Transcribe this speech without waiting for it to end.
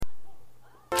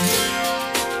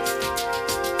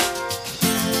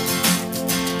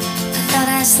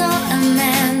a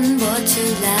man brought to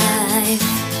life.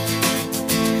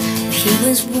 He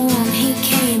was warm, he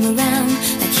came around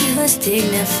like he was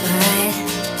dignified.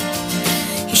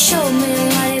 He showed me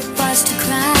what it was to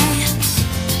cry.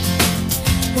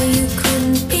 Well, you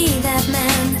couldn't be that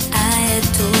man I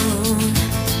adore.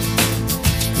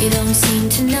 You don't seem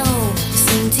to know,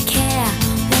 seem to care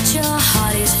what your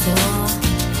heart is for.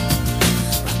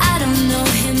 Well, I don't know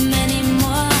him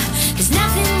anymore. There's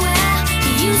nothing where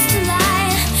he used to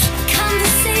lie. The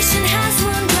conversation has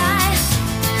run dry.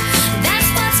 That's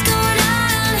what's going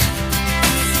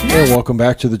on. Hey, welcome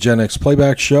back to the Gen X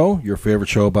Playback Show, your favorite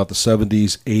show about the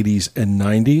 70s, 80s, and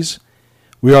 90s.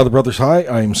 We are the Brothers High.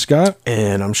 I am Scott.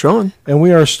 And I'm Sean. And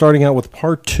we are starting out with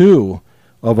part 2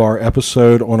 of our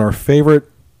episode on our favorite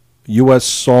U.S.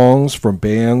 songs from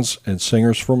bands and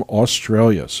singers from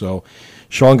Australia. So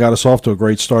Sean got us off to a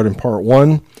great start in part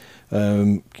 1.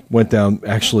 Went down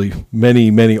actually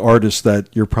many artists that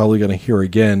you're probably going to hear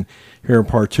again here in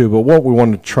part 2. But what we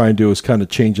want to try and do is kind of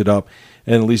change it up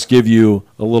and at least give you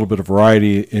a little bit of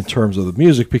variety in terms of the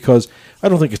music, because I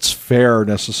don't think it's fair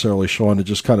necessarily, Sean, to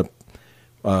just kind of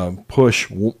push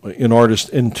an artist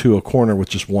into a corner with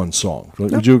just one song.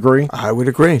 Would you agree? I would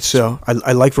agree. So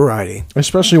I like variety.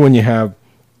 Especially when you have,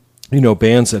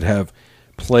 bands that have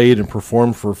played and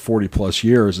performed for 40 plus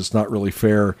years. It's not really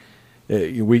fair.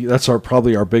 That's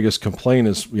probably our biggest complaint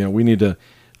is,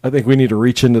 I think we need to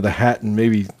reach into the hat and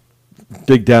maybe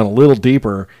dig down a little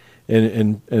deeper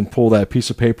and pull that piece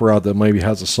of paper out that maybe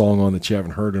has a song on that you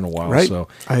haven't heard in a while. Right. So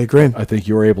I agree. I think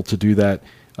you were able to do that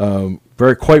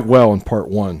quite well in part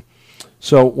 1.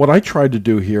 So what I tried to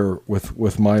do here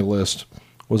with my list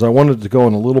was I wanted to go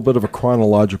in a little bit of a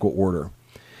chronological order.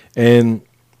 And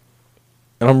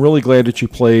I'm really glad that you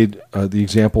played the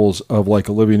examples of like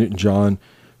Olivia Newton-John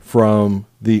from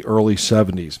the early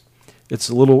 70s. It's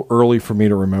a little early for me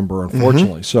to remember,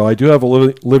 unfortunately. So I do have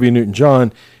Olivia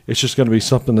Newton-John. It's just going to be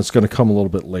something that's going to come a little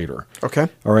bit later. Okay.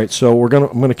 All right. So I'm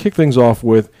going to kick things off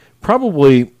with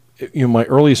probably my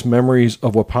earliest memories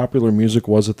of what popular music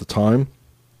was at the time.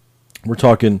 We're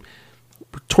talking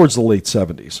towards the late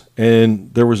 70s.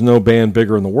 And there was no band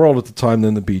bigger in the world at the time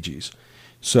than the Bee Gees.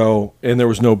 So, and there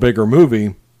was no bigger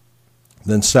movie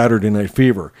than Saturday Night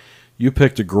Fever. You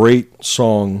picked a great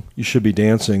song, You Should Be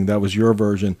Dancing. That was your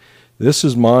version. This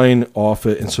is mine off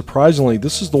it. And surprisingly,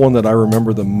 this is the one that I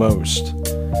remember the most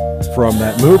from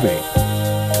that movie.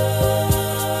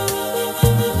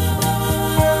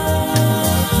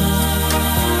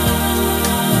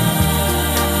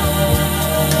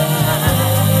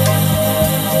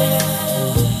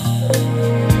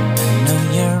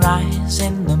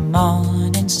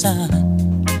 Morning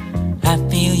sun, I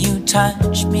feel you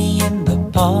touch me in the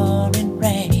pouring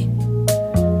rain,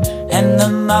 and the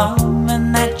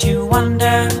moment that you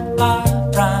wander far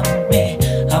from me,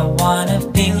 I wanna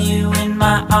feel you in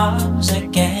my arms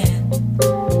again.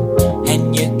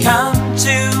 And you come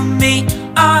to me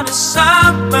on a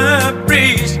summer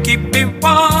breeze, keep me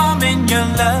warm in your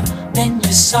love, then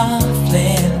you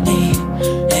softly leave,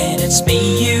 and it's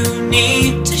me you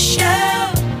need to show.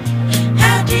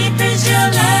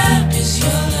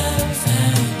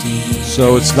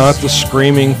 So it's not the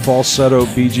screaming falsetto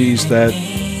Bee Gees that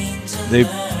they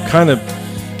kind of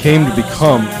came to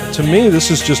become. To me,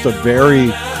 this is just a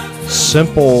very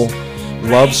simple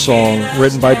love song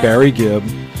written by Barry Gibb.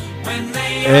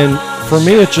 And for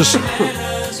me, it just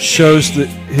shows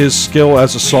his skill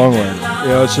as a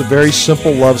songwriter. It's a very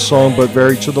simple love song, but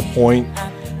very to the point.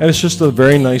 And it's just a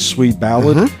very nice, sweet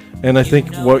ballad. Mm-hmm. And I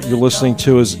think what you're listening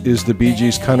to is the Bee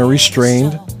Gees kind of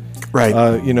restrained. Right.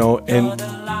 And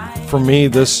for me,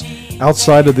 this,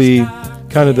 outside of the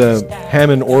kind of the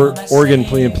Hammond organ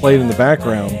played in the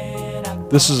background,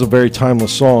 this is a very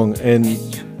timeless song, and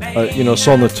a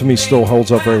song that to me still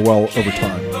holds up very well over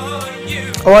time.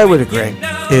 Oh, I would agree.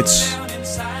 It's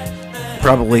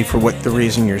probably for what the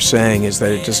reason you're saying is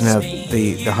that it doesn't have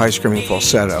the high screaming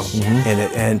falsetto in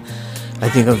it, and I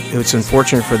think it's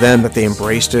unfortunate for them that they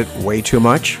embraced it way too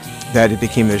much, that it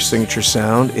became their signature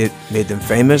sound. It made them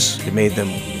famous, it made them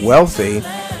wealthy,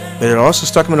 but it also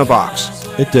stuck them in a box.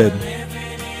 It did.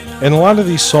 And a lot of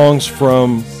these songs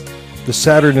from the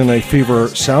Saturday Night Fever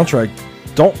soundtrack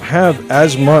don't have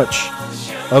as much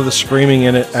of the screaming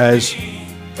in it as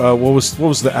what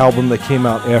was the album that came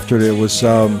out after it? It was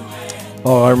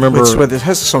I remember it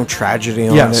has the song Tragedy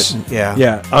on it.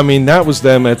 Yeah. I mean, that was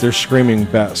them at their screaming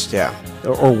best. Yeah.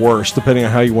 Or worse, depending on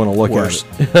how you want to look worse.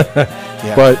 at it.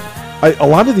 Yeah. But a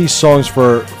lot of these songs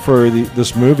for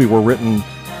this movie were written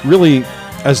really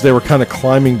as they were kind of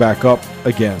climbing back up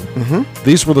again. Mm-hmm.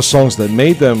 These were the songs that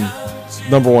made them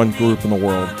 #1 group in the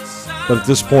world. but at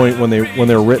this point when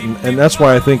they're written, and that's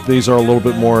why I think these are a little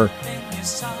bit more.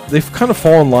 They've kind of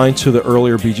fallen in line to the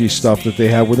earlier Bee Gees stuff that they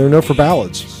had, where they're known for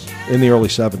ballads in the early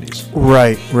 '70s.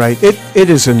 Right. It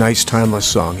is a nice, timeless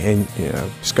song, and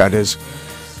Scott has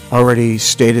already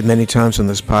stated many times on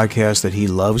this podcast that he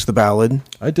loves the ballad.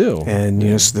 I do, and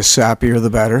the sappier the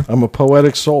better. I'm a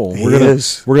poetic soul.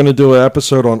 We're gonna do an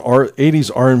episode on 80s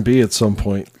R&B at some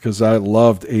point because I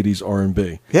loved 80s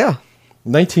R&B. Yeah.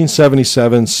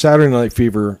 1977 Saturday Night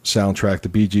Fever soundtrack, the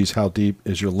Bee Gees' "How Deep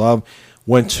Is Your Love,"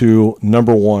 went to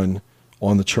number 1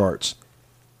 on the charts.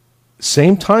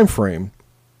 Same time frame,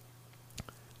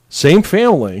 same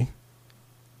family.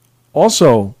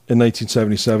 Also in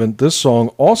 1977, this song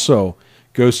also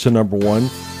goes to number 1,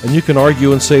 and you can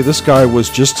argue and say this guy was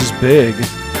just as big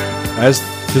as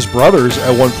his brothers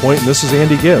at one point, and this is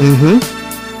Andy Gibb. Mm-hmm.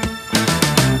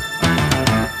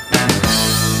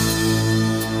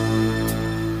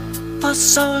 For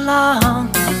so long,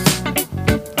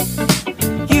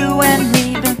 you and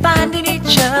me been finding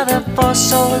each other for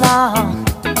so long,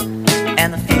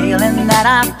 and the feeling that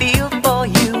I feel for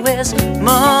you is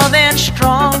more than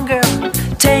stronger.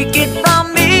 Take it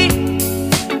from me,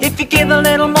 if you give a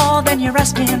little more than you're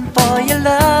asking for, your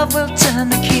love will turn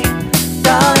the key.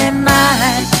 Darling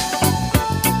mine,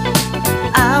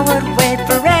 I would wait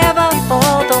forever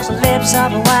for those lips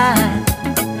of wine.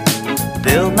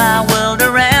 Build my world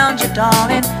around you,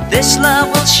 darling. This love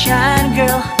will shine,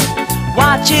 girl.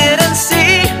 Watch it and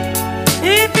see.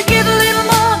 If you give a little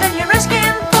more than you're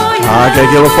asking for, you I gotta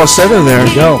get a little falsetto in there.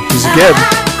 Go. He's a Gibb.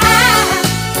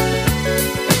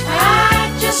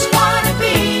 I just wanna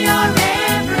be your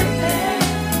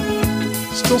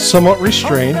everything. Still somewhat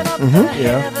restrained.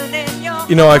 Yeah.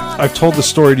 You know, I've told the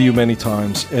story to you many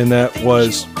times, and that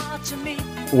was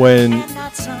when,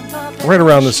 right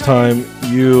around this time,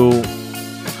 you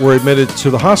were admitted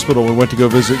to the hospital. We went to go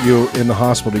visit you in the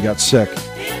hospital. You got sick.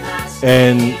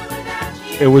 And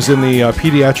it was in the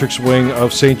pediatrics wing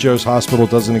of St. Joe's Hospital.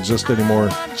 It doesn't exist anymore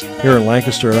here in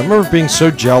Lancaster. And I remember being so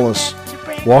jealous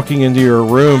walking into your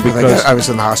room because I was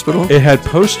in the hospital. it had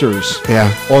posters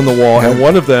Yeah. on the wall, and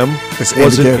one of them It's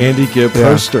was Andy an Gibb. Andy Gibb Yeah.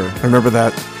 poster. I remember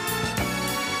that.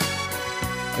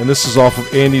 And this is off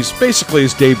of Andy's, basically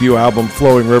his debut album,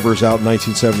 Flowing Rivers, out in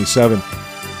 1977.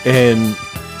 And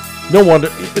no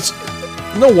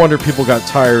wonder people got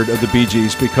tired of the Bee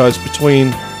Gees, because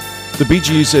between the Bee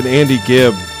Gees and Andy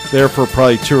Gibb, there for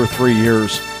probably 2 or 3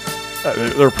 years,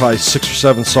 there were probably 6 or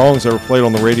 7 songs that were played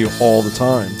on the radio all the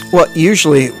time. Well,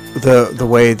 usually the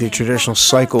way the traditional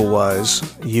cycle was,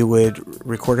 you would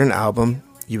record an album,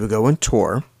 you would go on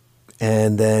tour,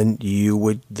 and then you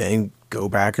would then go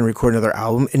back and record another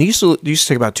album. And it used to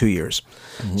take about 2 years.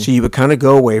 Mm-hmm. So you would kind of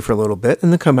go away for a little bit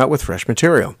and then come out with fresh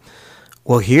material.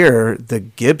 Well, here, the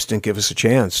Gibbs didn't give us a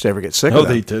chance to ever get sick of No,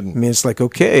 them. they didn't. I mean, it's like,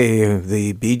 okay,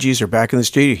 the Bee Gees are back in the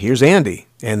studio. Here's Andy.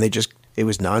 And it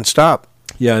was nonstop.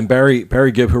 Yeah, and Barry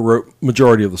Gibb, who wrote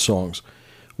majority of the songs,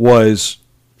 was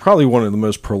probably one of the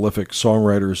most prolific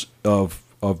songwriters of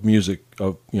music,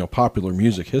 of popular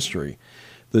music history.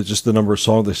 Just the number of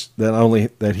songs that not only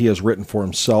that he has written for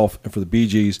himself and for the Bee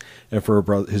Gees and for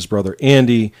his brother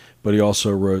Andy, but he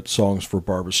also wrote songs for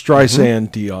Barbra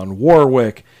Streisand, Dionne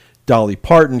Warwick, Dolly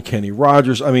Parton, Kenny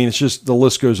Rogers. I mean, it's just, the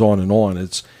list goes on and on.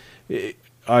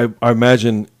 I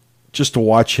imagine just to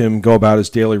watch him go about his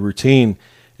daily routine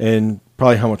and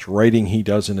probably how much writing he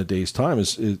does in a day's time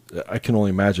I can only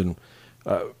imagine.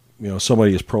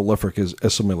 Somebody as prolific as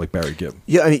somebody like Barry Gibb.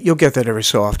 Yeah, I mean, you'll get that every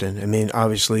so often. I mean,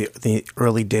 obviously, the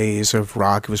early days of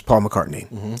rock, it was Paul McCartney.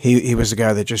 Mm-hmm. He was the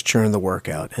guy that just churned the work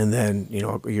out. And then,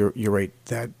 you're right,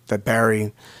 that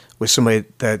Barry was somebody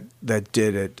that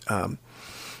did it.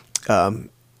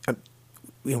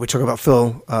 We talk about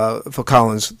Phil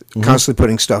Collins constantly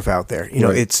putting stuff out there.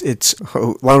 Right. It's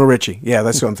Lionel Richie. Yeah,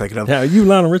 that's what I'm thinking of. Yeah, you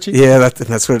Lionel Richie? Yeah,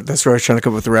 that's where I was trying to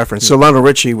come up with the reference. So Lionel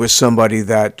Richie was somebody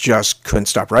that just couldn't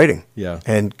stop writing. Yeah.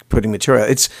 And putting material.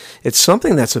 It's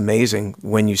something that's amazing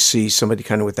when you see somebody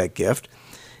kind of with that gift.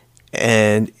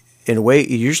 And in a way,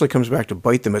 it usually comes back to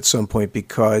bite them at some point,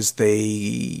 because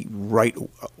they write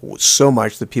so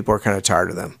much that people are kind of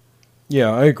tired of them. Yeah,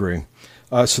 I agree.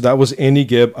 So that was Andy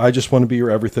Gibb, I Just Want to Be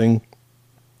Your Everything,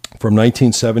 from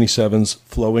 1977's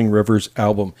Flowing Rivers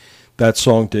album. That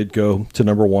song did go to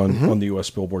number 1 on the U.S.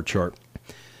 Billboard chart.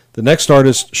 The next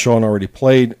artist, Sean already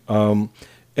played, and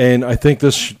I think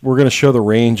we're going to show the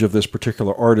range of this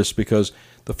particular artist, because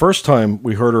the first time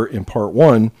we heard her in part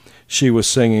 1, she was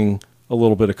singing a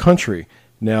little bit of country.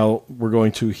 Now we're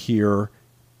going to hear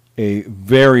a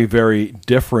very, very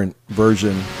different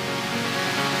version.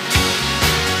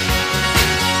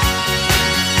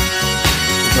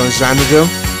 Xanadu?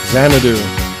 Xanadu.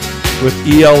 with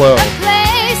ELO.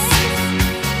 place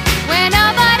where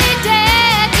nobody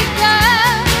dared to go.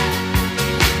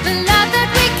 The love that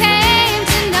we came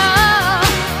to know,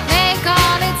 they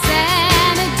call it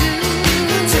Xanadu.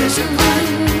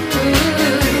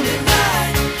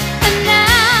 And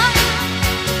now,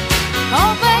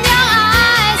 open your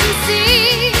eyes and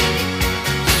see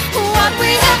what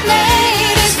we have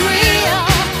made is real.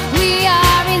 We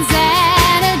are in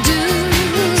Xanadu.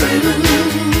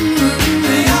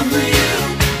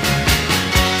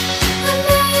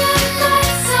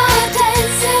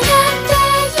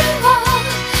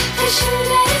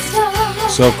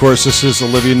 So, of course, this is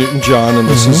Olivia Newton-John, and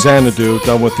this is Xanadu,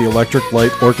 done with the Electric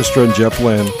Light Orchestra and Jeff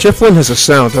Lynne. Jeff Lynne has a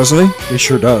sound, doesn't he? He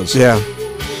sure does. Yeah.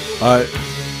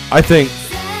 I think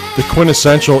the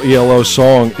quintessential ELO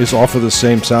song is off of the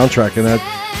same soundtrack, and that,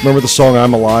 remember the song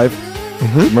 "I'm Alive"?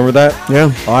 Remember that?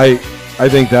 Yeah. I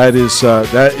think that is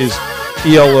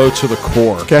ELO to the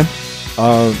core. Okay.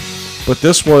 But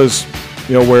this was,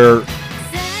 where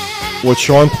what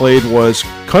Sean played was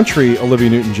country Olivia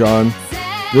Newton-John.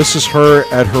 This is her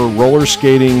at her roller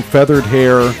skating, feathered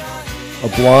hair, a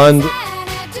blonde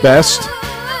vest,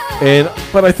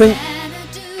 but I think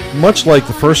much like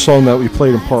the first song that we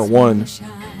played in part one,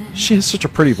 she has such a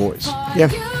pretty voice.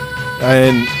 Yeah.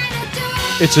 And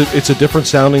it's a different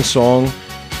sounding song.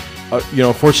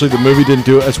 Unfortunately, the movie didn't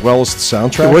do it as well as the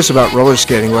soundtrack. It was about roller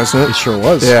skating, wasn't it? It sure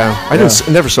was. Yeah. I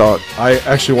never saw it. I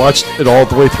actually watched it all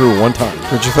the way through one time.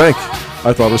 What'd you think?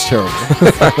 I thought it was terrible.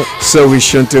 So we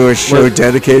shouldn't do a show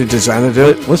dedicated to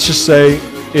Xanadu? Let's just say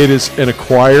it is an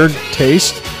acquired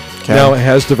taste. Okay. Now, it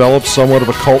has developed somewhat of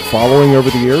a cult following over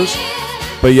the years.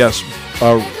 But yes,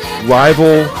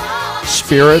 rival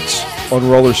spirits on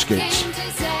roller skates.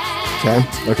 Okay.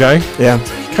 Okay? Yeah.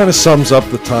 Kind of sums up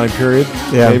the time period,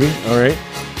 maybe. All right.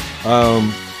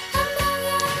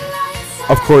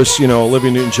 Of course,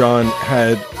 Olivia Newton-John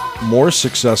had more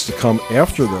success to come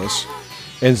after this.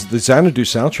 And the Xanadu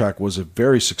soundtrack was a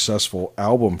very successful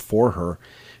album for her.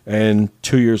 And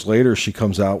 2 years later, she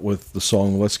comes out with the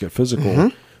song "Let's Get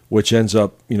Physical," which ends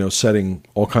up, setting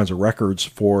all kinds of records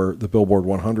for the Billboard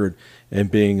 100 and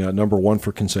being number one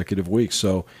for consecutive weeks.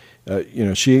 So,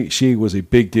 she was a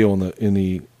big deal in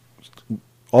the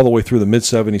all the way through the mid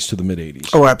 '70s to the mid '80s.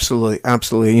 Oh, absolutely,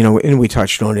 absolutely. And we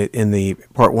touched on it in the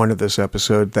part one of this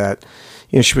episode that.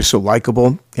 She was so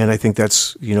likable, and I think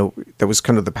that's, that was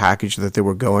kind of the package that they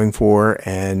were going for,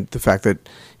 and the fact that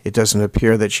it doesn't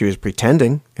appear that she was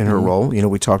pretending in her role.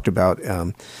 We talked about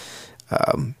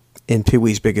in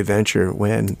Pee-wee's Big Adventure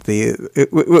when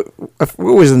what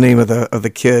was the name of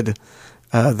the kid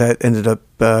that ended up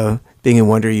being in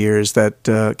Wonder Years? That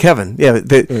Kevin,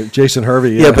 Jason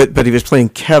Hervey, but he was playing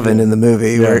Kevin in the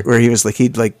movie where he was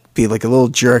he'd be like a little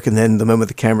jerk, and then the moment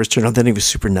the cameras turned on, then he was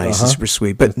super nice and super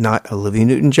sweet, but not Olivia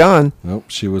Newton-John. Nope,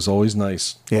 she was always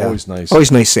nice. Yeah. Always nice.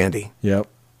 Always nice, Sandy. Yep.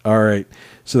 All right.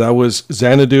 So that was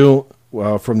Xanadu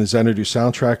from the Xanadu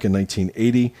soundtrack in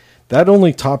 1980. That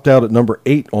only topped out at number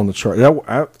 8 on the chart.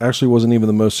 That actually wasn't even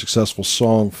the most successful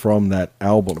song from that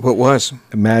album. What was?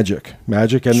 Magic.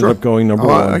 Magic ended up going number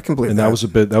 1. I can believe and that.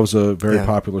 That was a very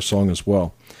popular song as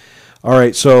well. All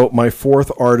right. So my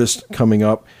fourth artist coming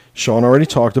up, Sean already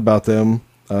talked about them.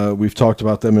 We've talked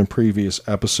about them in previous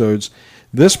episodes.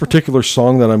 This particular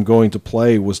song that I'm going to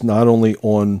play was not only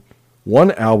on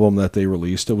one album that they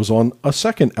released, it was on a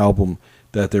second album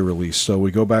that they released. So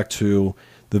we go back to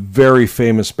the very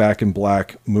famous Back in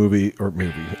Black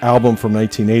album from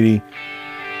 1980.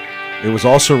 It was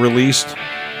also released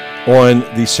on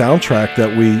the soundtrack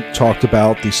that we talked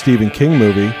about, the Stephen King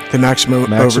movie, The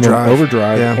Maximum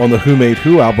Overdrive, on the Who Made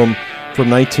Who album from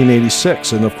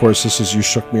 1986. And of course, this is You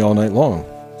Shook Me All Night Long.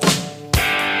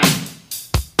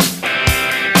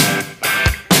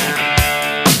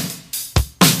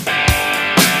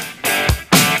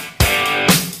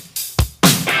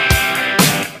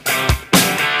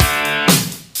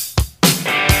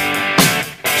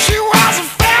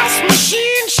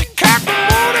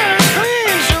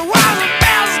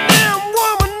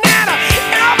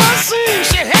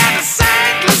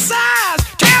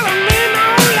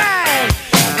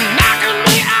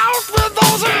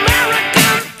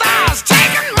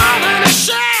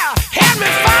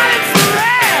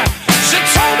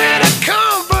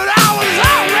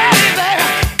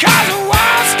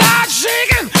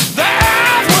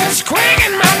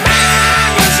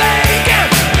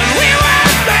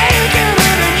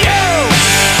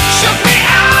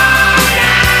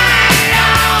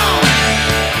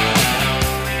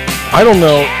 I don't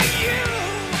know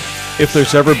if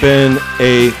there's ever been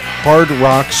a hard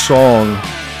rock song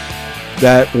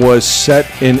that was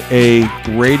set in a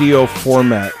radio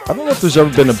format. I don't know if there's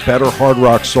ever been a better hard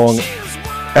rock song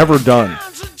ever done.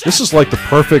 This is like the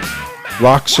perfect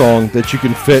rock song that you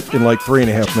can fit in like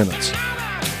 3.5 minutes.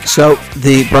 So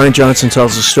Brian Johnson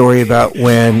tells a story about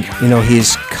when,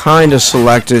 he's kind of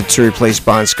selected to replace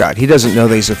Bon Scott. He doesn't know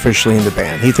that he's officially in the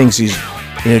band. He thinks he's,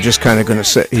 just kind of going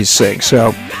to sing.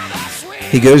 So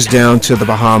he goes down to the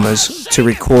Bahamas to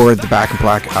record the Back in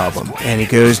Black album. And he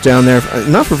goes down there,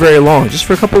 not for very long, just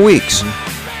for a couple weeks.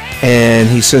 And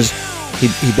he says he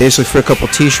basically threw a couple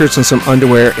T-shirts and some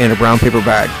underwear in a brown paper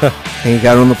bag. And he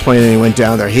got on the plane and he went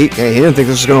down there. He didn't think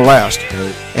this was going to last.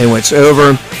 Right. And when it's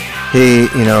over, he's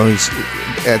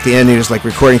at the end, he was like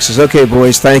recording. He says, "Okay,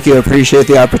 boys, thank you. I appreciate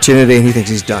the opportunity." And he thinks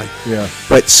he's done. Yeah.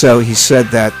 But so he said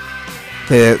that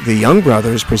the Young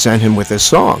Brothers present him with this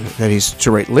song that he's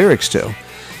to write lyrics to.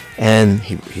 And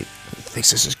he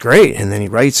thinks this is great. And then he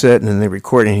writes it, and then they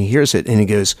record it, and he hears it. And he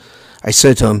goes, I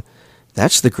said to him,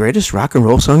 "That's the greatest rock and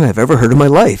roll song I've ever heard in my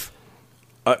life."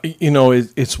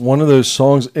 It's one of those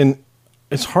songs, and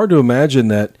it's hard to imagine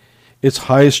that its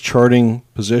highest charting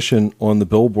position on the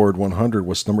Billboard 100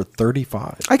 was number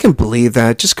 35. I can believe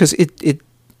that, just because it's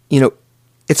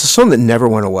a song that never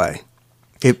went away.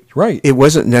 It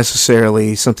wasn't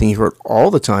necessarily something you heard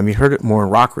all the time. You heard it more on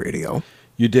rock radio.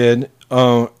 You did,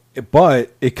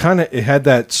 but it had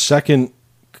that second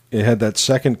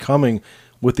coming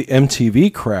with the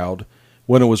MTV crowd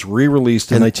when it was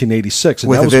re-released in 1986,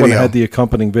 and that was when it had the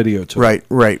accompanying video to it.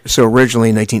 Right. So originally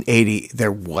in 1980,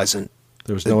 there was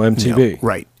no MTV.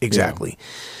 Right, exactly. Yeah.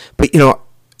 But,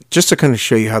 just to kind of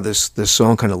show you how this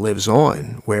song kind of lives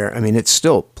on, where, it's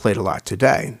still played a lot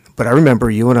today. But I remember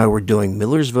you and I were doing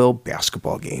Millersville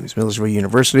basketball games, Millersville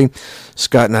University.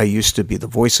 Scott and I used to be the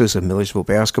voices of Millersville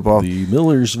basketball. The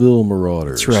Millersville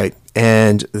Marauders. That's right.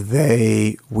 And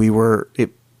it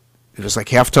was like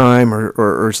halftime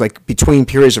or it's like between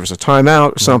periods, there was a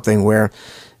timeout or something where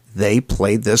they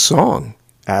played this song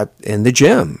in the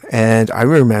gym. And I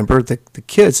remember the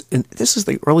kids, and this is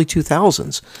the early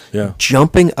 2000s,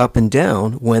 jumping up and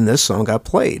down when this song got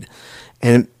played.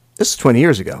 And this is 20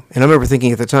 years ago. And I remember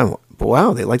thinking at the time,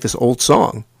 wow, they like this old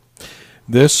song.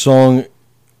 This song,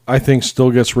 I think, still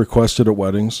gets requested at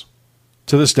weddings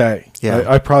to this day.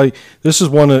 Yeah. This is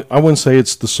I wouldn't say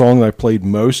it's the song that I played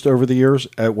most over the years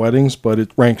at weddings, but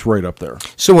it ranked right up there.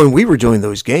 So when we were doing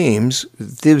those games,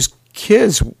 those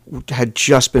kids had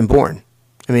just been born.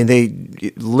 They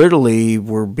literally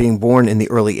were being born in the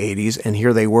early 80s, and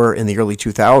here they were in the early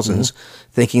 2000s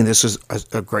thinking this was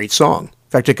a great song. In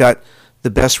fact, it got the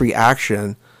best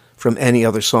reaction from any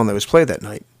other song that was played that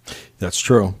night. That's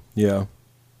true, yeah.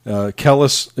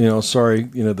 Kellis,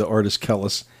 the artist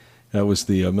Kellis, that was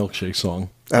the Milkshake song.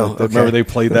 Oh, okay. Remember they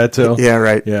played that too? Yeah,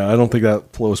 right. Yeah, I don't think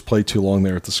that was played too long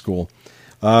there at the school.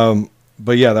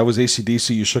 But yeah, that was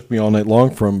AC/DC, You Shook Me All Night Long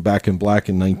from Back in Black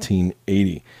in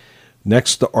 1980.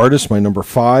 Next, the artist, my number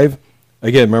 5.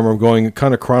 Again, remember, I'm going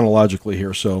kind of chronologically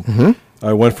here. So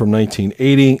I went from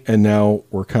 1980, and now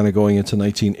we're kind of going into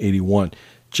 1981.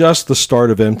 Just the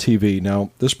start of MTV. Now,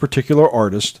 this particular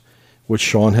artist, which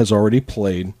Sean has already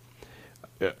played,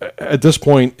 at this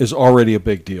point is already a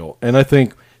big deal. And I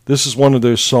think this is one of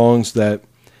those songs that,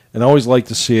 and I always like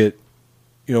to see it,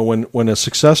 when a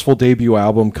successful debut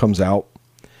album comes out,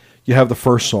 you have the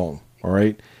first song, all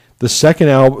right? The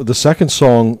second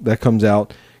song that comes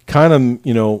out kind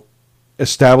of,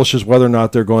 establishes whether or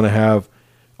not they're going to have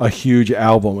a huge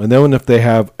album. And then if they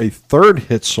have a third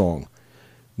hit song,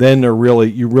 then you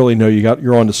really know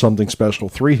you're onto something special.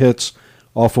 3 hits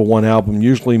off of one album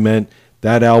usually meant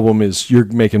that album you're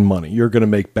making money. You're going to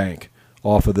make bank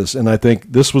off of this. And I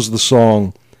think this was the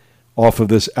song off of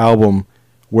this album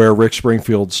where Rick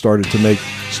Springfield started to make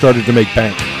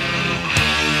bank.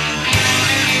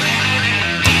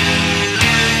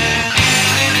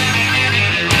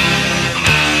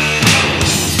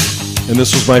 And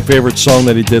this was my favorite song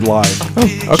that he did live.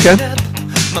 Oh, okay.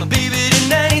 My baby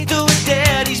tonight, though his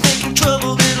daddy's making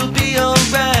trouble, it'll be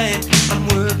alright. I'm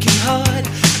working hard,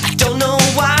 I don't know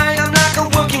why. I'm like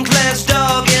a working class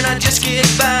dog and I just get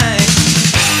by.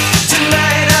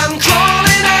 Tonight I'm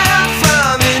crawling out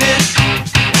from it.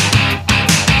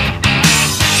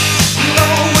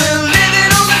 Oh, we're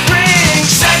living on the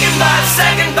brink, second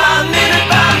by minute.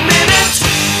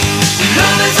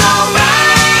 Love is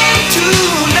alright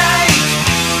tonight.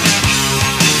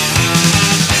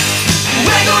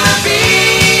 We're gonna be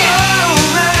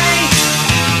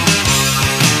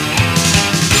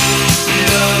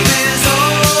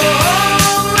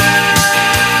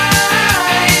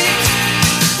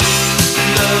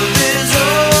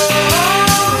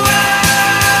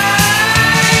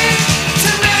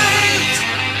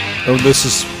This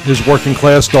is his Working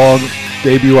Class Dog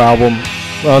debut album.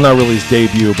 Well, not really his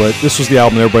debut, but this was the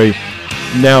album everybody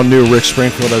now knew Rick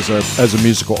Springfield as a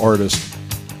musical artist.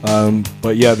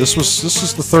 But yeah, this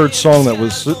is the third single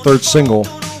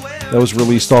that was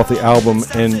released off the album,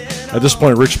 and at this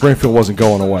point, Rick Springfield wasn't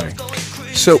going away.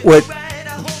 So what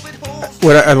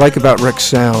I like about Rick's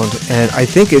sound, and I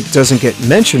think it doesn't get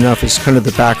mentioned enough, is kind of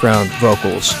the background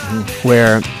vocals,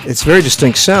 where it's very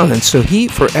distinct sound. And so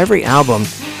for every album,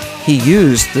 he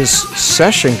used this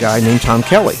session guy named Tom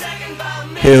Kelly,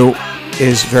 who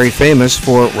is very famous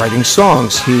for writing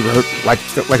songs. He wrote like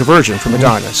a Virgin from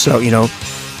Madonna. So,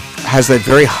 has that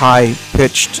very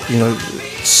high-pitched,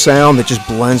 sound that just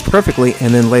blends perfectly.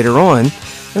 And then later on,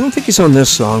 I don't think he's on this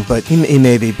song, but he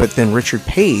may be, but then Richard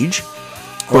Page,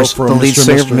 of course, the lead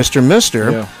singer of Mr.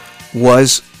 Mister,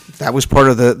 was part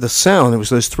of the sound. It was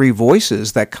those three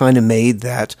voices that kind of made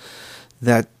that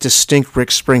distinct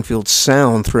Rick Springfield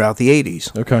sound throughout the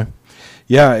 80s. Okay.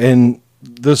 Yeah, and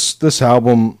this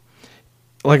album,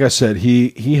 like I said,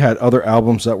 he had other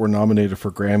albums that were nominated for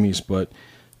Grammys, but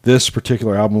this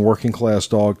particular album, Working Class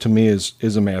Dog, to me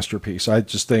is a masterpiece. I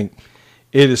just think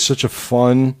it is such a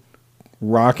fun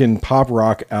rockin' pop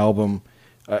rock album.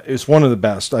 It's one of the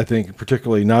best, I think,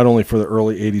 particularly not only for the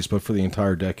early 80s, but for the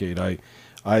entire decade.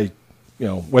 I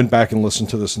went back and listened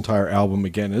to this entire album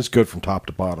again. It's good from top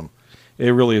to bottom.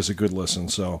 It really is a good listen.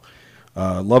 So,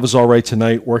 Love Is All Right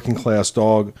Tonight, Working Class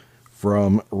Dog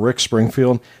from Rick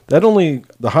Springfield. The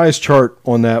highest chart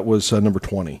on that was number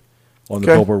 20 on the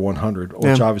Billboard 100,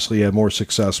 which obviously had more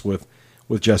success with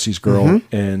Jesse's Girl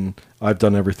and I've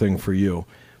Done Everything for You.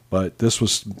 But this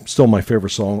was still my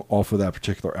favorite song off of that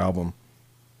particular album.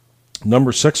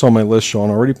 Number 6 on my list, Sean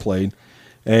already played.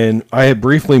 And I had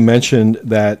briefly mentioned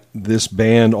that this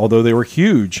band, although they were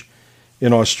huge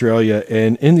in Australia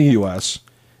and in the U.S.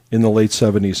 in the late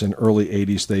 70s and early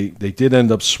 80s, they did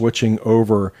end up switching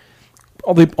over,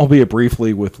 albeit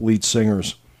briefly, with lead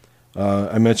singers.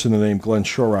 I mentioned the name Glenn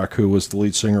Shorrock, who was the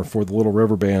lead singer for the Little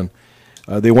River Band.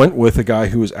 They went with a guy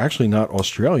who was actually not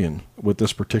Australian with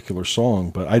this particular song,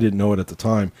 but I didn't know it at the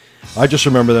time. I just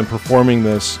remember them performing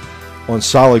this on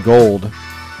Solid Gold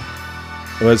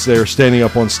as they were standing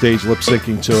up on stage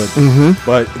lip-syncing to it.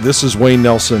 But this is Wayne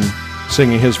Nelson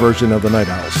singing his version of the Night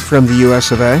Owls. From the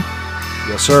US of A?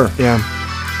 Yes, sir. Yeah.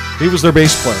 He was their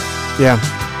bass player. Yeah.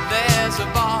 There's a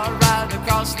bar right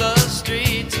across the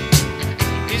street.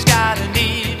 He's got a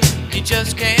need he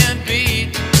just can't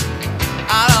beat.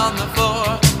 Out on the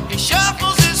floor, he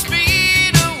shuffles his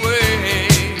feet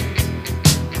away.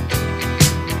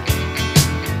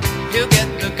 He'll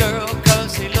get the girl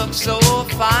 'cause he looks so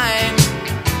fine.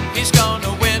 He's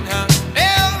gonna win her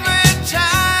every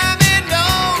time. He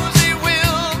knows he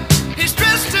will. He's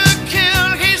dressed to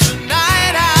kill. He's a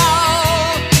night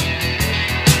owl.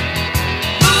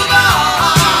 Move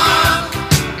on.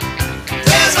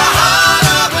 There's a heart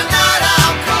of a night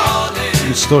owl calling.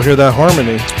 You still hear that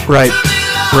harmony. Right.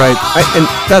 And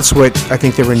that's what I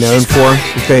think they were known for.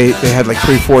 They had like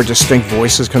 3-4 distinct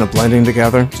voices kind of blending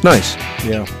together. It's nice.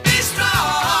 Yeah. Be strong.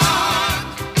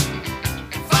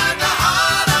 Find the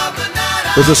heart of the night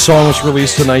owl. But this song was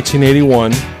released in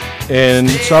 1981, and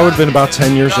so I would have been about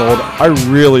 10 years old. I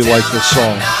really liked this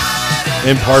song,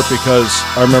 in part because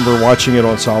I remember watching it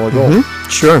on Solid Gold.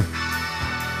 Sure.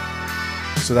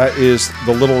 So that is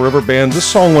the Little River Band. This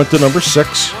song went to number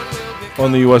 6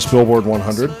 on the U.S. Billboard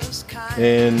 100,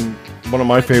 and one of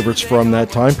my favorites from that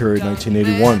time period,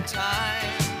 1981.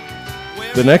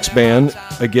 The next band,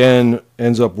 again,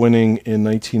 ends up winning in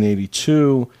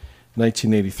 1982,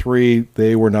 1983.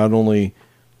 They were not only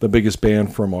the biggest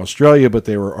band from Australia, but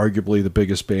they were arguably the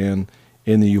biggest band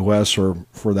in the U.S., or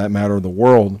for that matter, the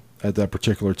world at that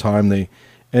particular time. They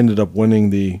ended up winning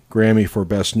the Grammy for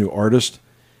Best New Artist,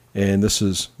 and this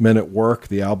is Men at Work.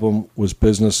 The album was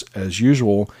Business as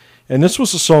Usual. And this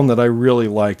was a song that I really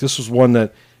liked. This was one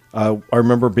that I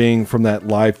remember being from that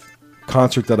live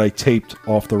concert that I taped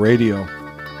off the radio.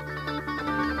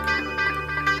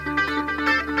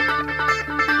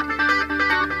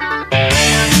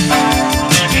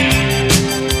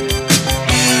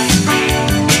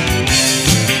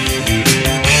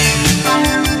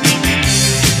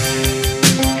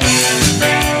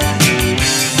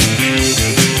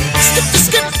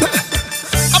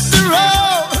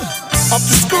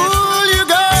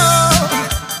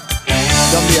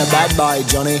 Bad boy,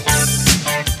 Johnny.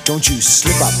 Don't you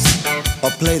slip up or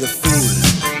play the fool.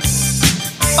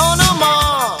 Oh no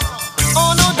more,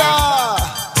 oh no da,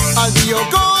 I'll be your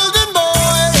golden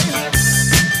boy.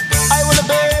 I will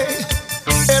obey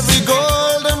every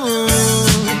golden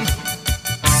rule.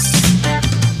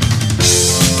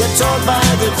 Get told by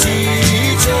the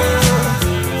teacher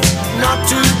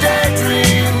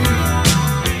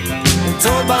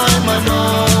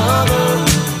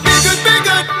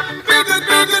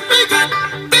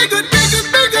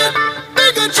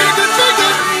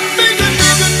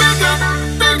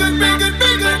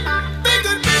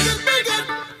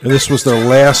And this was their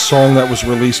last song that was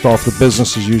released off the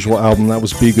Business as Usual album. That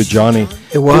was Be Good Johnny.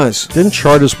 It was. It didn't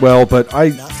chart as well, but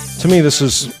to me, this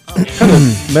is kind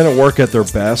of Men at Work at their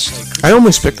best. I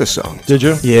almost picked this song. Did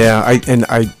you? Yeah, I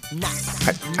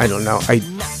don't know. I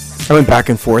went back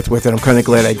and forth with it. I'm kind of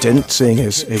glad I didn't, seeing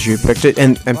as you picked it.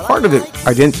 And part of it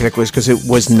I didn't pick was because it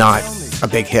was not a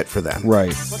big hit for them.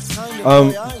 Right.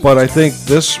 But I think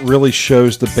this really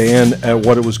shows the band at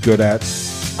what it was good at.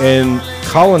 And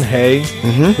Colin Hay,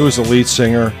 who was the lead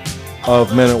singer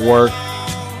of Men at Work,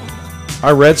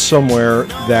 I read somewhere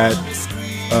that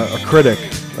a critic,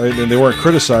 and they weren't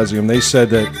criticizing him, they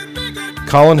said that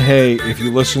Colin Hay, if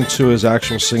you listen to his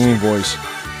actual singing voice,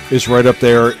 is right up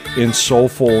there in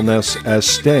soulfulness as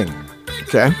Sting.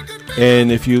 Okay.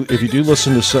 And if you do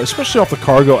listen to, especially off the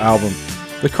Cargo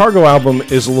album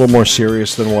is a little more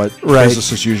serious than what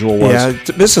Business as Usual was. Yeah,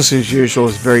 Business as Usual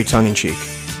is very tongue-in-cheek.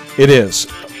 It is.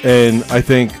 And I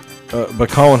think, but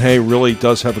Colin Hay really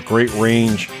does have a great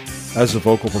range as a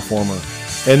vocal performer.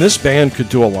 And this band could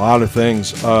do a lot of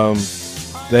things.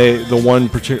 The one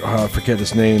particular, I forget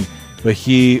his name, but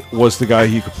he was the guy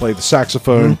who could play the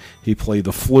saxophone, he played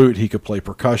the flute, he could play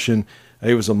percussion.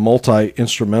 He was a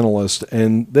multi-instrumentalist.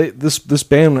 And this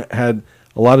band had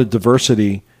a lot of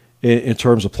diversity in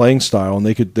terms of playing style, and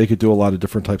they could do a lot of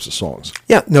different types of songs.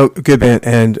 Yeah, no, good band.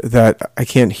 And that I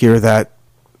can't hear that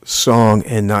song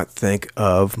and not think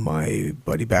of my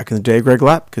buddy back in the day, Greg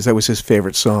Lapp, because that was his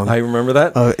favorite song. I remember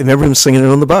that. I remember him singing it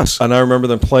on the bus. And I remember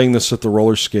them playing this at the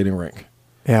roller skating rink.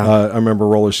 Yeah. I remember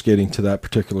roller skating to that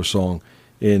particular song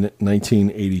in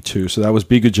 1982. So that was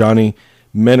Be Good Johnny,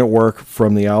 Men at Work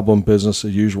from the album Business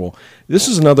as Usual. This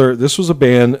was a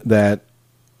band that,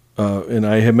 and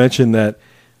I had mentioned that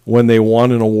when they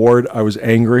won an award, I was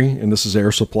angry, and this is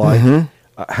Air Supply.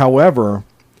 However,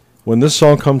 when this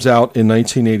song comes out in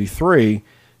 1983,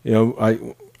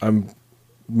 I'm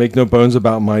make no bones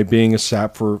about my being a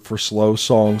sap for slow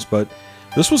songs, but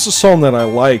this was a song that I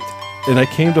liked, and I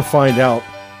came to find out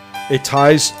it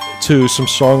ties to some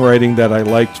songwriting that I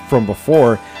liked from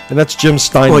before, and that's Jim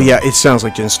Steinman. Well, yeah, it sounds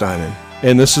like Jim Steinman.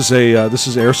 And this is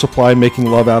Air Supply, Making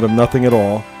Love Out of Nothing at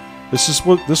All. This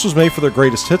was made for their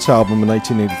Greatest Hits album in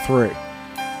 1983.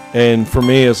 And for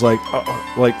me, it's like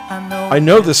I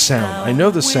know this sound. And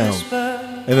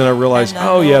then I realized,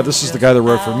 oh yeah, this is the guy that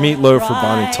wrote for Meatloaf, for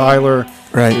Bonnie Tyler.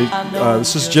 Right.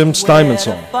 This is Jim Steinman's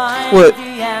song. Well,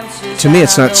 to me,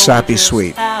 it's not sappy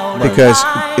sweet because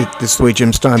it's the way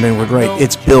Jim Steinman would write.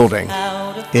 It's building.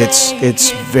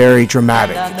 It's very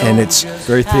dramatic, and it's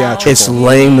very theatrical. It's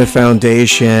laying the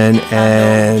foundation,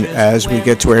 and as we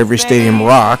get to where every stadium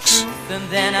rocks,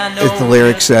 as the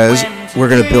lyric says, we're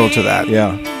going to build to that.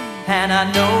 Yeah. And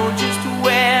I know just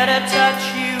where to touch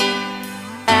you,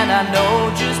 and I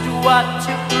know just what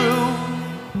to prove.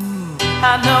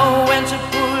 I know when to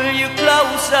pull you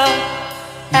closer,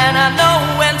 and I know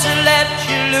when to let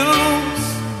you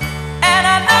loose. And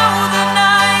I know the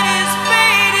night is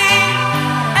fading,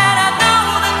 and I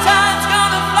know the time's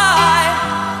gonna fly.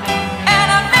 And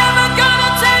I'm never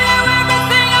gonna tell you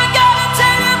everything I gotta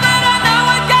tell you, but I know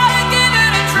I gotta give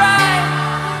it a try.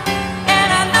 And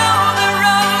I know the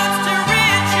roads to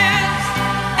riches,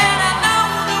 and I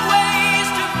know the ways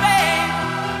to fame.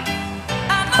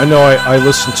 I know I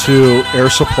listened to Air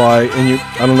Supply, and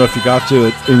I don't know if you got to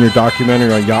it in your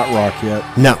documentary on Yacht Rock yet.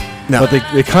 No. But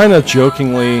they kind of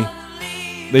jokingly,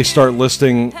 they start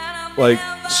listing like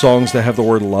songs that have the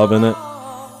word love in it,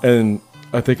 and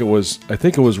I think it was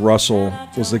Russell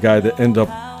was the guy that ended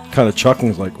up kind of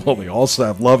chuckling, like, well, they also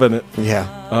have love in it. Yeah.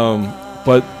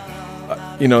 But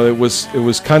it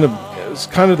was kind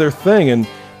of their thing,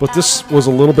 but this was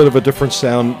a little bit of a different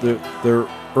sound. Their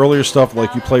earlier stuff,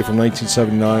 like you play from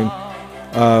 1979,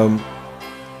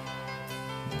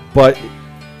 but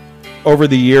over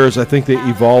the years, I think they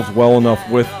evolved well enough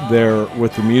with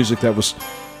the music that was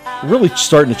really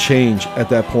starting to change at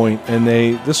that point. And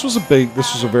this was a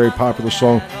very popular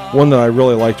song, one that I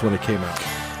really liked when it came out.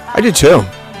 I did too.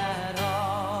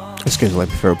 Let's get to my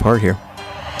favorite part here.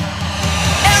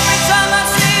 Every time I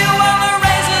see you on the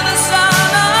rays of the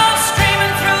sun, I'm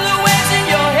streaming through the waves in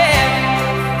your head.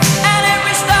 And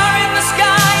every star in the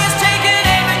sky is taking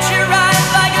aim at your eyes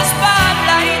like a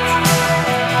spotlight.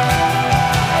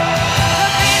 The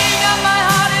beating of my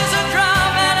heart is a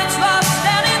drum, and it's lost,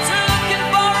 and it's looking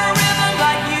for a rhythm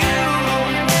like you.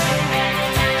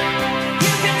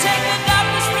 You can take the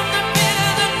darkness from the pit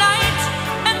of the night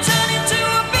and turn it to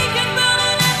a beacon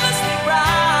burning endlessly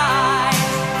bright.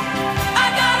 I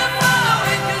gotta follow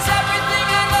it, 'cause everything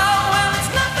I know, well,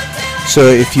 it's nothing till I So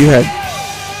if you had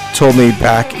told me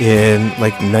back in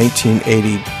like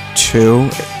 1982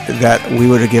 that we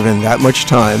would have given that much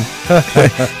time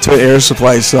to an Air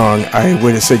Supply song, I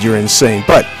would have said you're insane.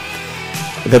 But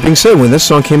that being said, when this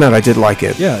song came out, I did like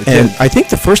it. Yeah, it and did. I think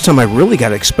the first time I really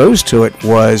got exposed to it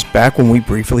was back when we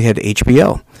briefly had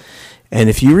HBO. And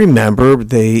if you remember,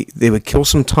 they would kill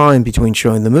some time between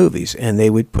showing the movies, and they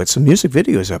would put some music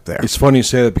videos up there. It's funny you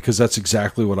say that because that's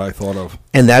exactly what I thought of.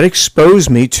 And that exposed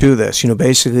me to this.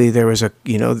 Basically there was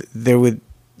they would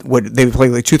play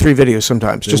like 2-3 videos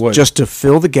sometimes, just to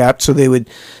fill the gap. So they would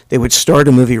start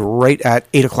a movie right at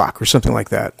 8:00 or something like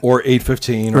that, Or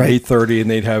 8:15 or Right. 8:30,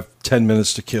 and they'd have 10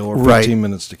 minutes to kill or 15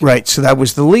 minutes to kill. Right. So that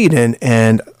was the lead in,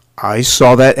 and I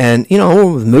saw that, and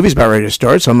the movie's about ready to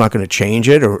start, so I'm not going to change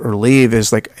it or leave.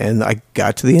 And I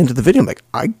got to the end of the video. I'm like,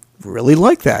 I really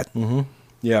like that. Mm-hmm.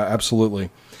 Yeah,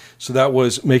 absolutely. So that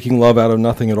was "Making Love Out of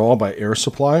Nothing at All" by Air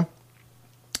Supply.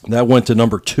 That went to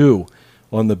number 2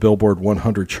 on the Billboard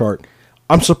 100 chart.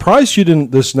 I'm surprised you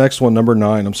didn't. This next one, number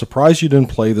 9. I'm surprised you didn't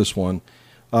play this one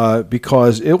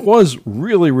because it was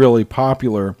really, really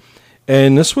popular.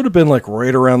 And this would have been like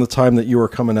right around the time that you were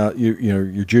coming out,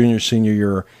 your junior, senior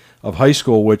year of high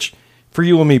school, which for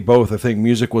you and me both, I think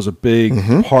music was a big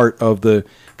part of the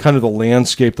kind of the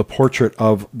landscape, the portrait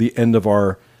of the end of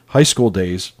our high school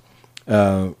days,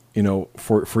 for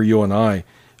you and I.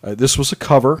 This was a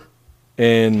cover,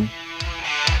 and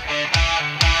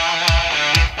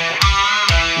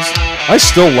I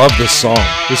still love this song,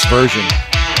 this version.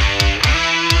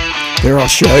 They're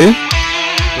Australian?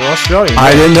 They're Australian.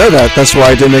 I didn't know that. That's why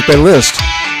I didn't make my list.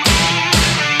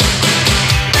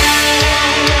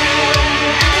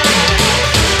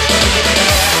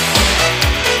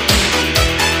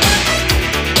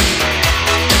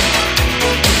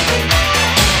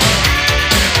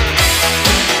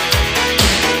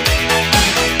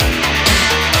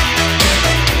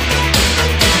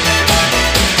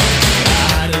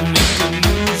 Gotta make a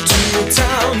move to a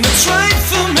town that's right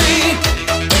for me.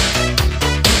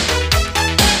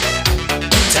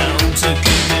 Town to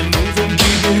keep me moving,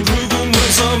 keep me grooving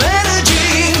with some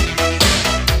energy.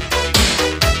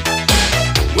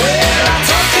 Where I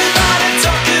talk about it,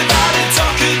 talk about it,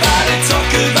 talk about it,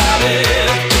 talk about it.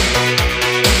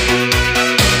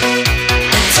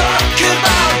 Talk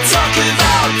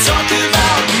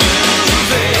about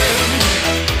moving.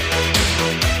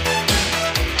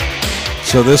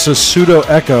 So this is Pseudo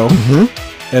Echo,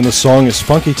 and the song is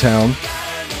Funky Town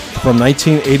from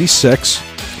 1986.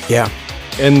 Yeah.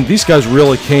 And these guys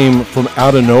really came from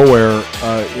out of nowhere,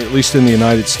 at least in the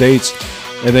United States,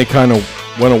 and they kind of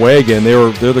went away again.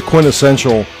 They're the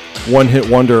quintessential one-hit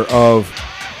wonder of,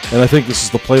 and I think this is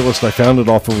the playlist I found it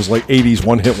off of, was like 80s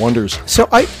one-hit wonders. So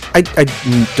I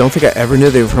don't think I ever knew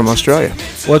they were from Australia.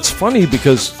 Well, it's funny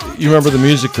because you remember the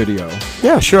music video,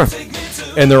 Yeah, sure.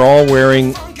 and they're all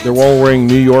wearing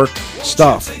New York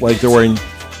stuff. Like they're wearing,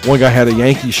 one guy had a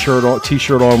Yankees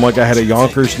t-shirt on, one guy had a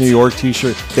Yonkers, New York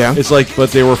t-shirt. Yeah. It's like,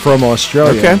 but they were from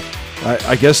Australia. Okay.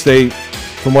 I guess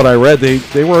from what I read,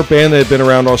 they were a band that had been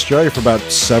around Australia for about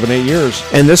 7-8 years.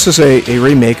 And this is a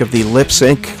remake of the Lip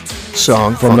Sync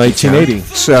song From Funky 1980. Town.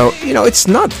 So, it's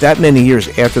not that many years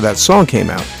after that song came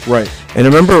out. Right. And I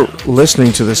remember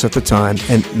listening to this at the time,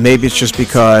 and maybe it's just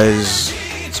because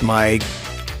it's my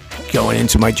going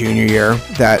into my junior year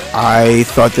that I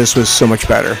thought this was so much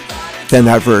better than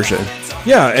that version.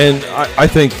 Yeah, and I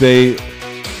think this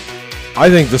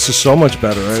is so much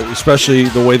better, especially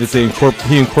the way that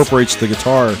he incorporates the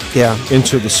guitar Yeah.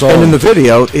 into the song. And in the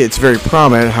video, it's very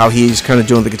prominent how he's kind of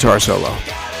doing the guitar solo.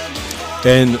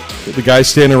 And the guy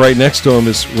standing right next to him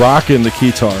is rocking the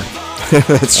guitar.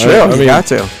 That's true. I You mean, got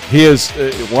to. He is.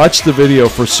 Watch the video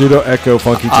for Pseudo Echo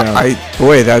Funky Town. I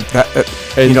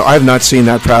have not seen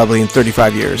that probably in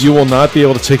 35 years. You will not be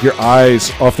able to take your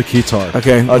eyes off the guitar.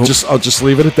 Okay. I'll just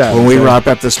leave it at that. When we okay? wrap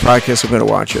up this podcast, I'm going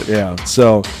to watch it. Yeah.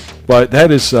 So, but that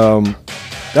was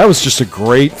just a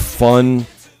great, fun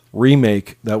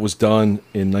remake that was done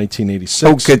in 1986.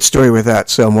 Oh, good story with that.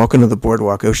 So I'm walking to the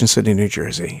boardwalk, Ocean City, New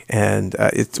Jersey, and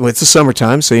it's the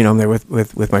summertime. So I'm there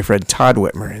with my friend Todd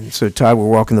Whitmer, and so Todd, we're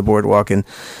walking the boardwalk, and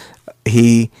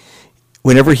they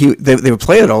would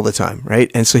play it all the time,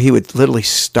 right? And so he would literally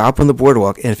stop on the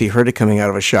boardwalk, and if he heard it coming out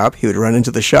of a shop, he would run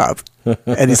into the shop,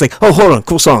 and he's like, "Oh, hold on,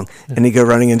 cool song," and he'd go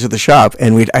running into the shop,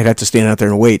 and I'd have to stand out there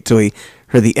and wait till he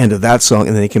heard the end of that song,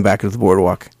 and then he came back to the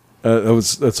boardwalk.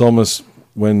 That's almost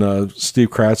when Steve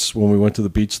Kratz, when we went to the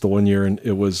beach the one year, and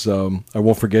it was "I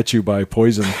Won't Forget You" by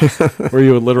Poison, where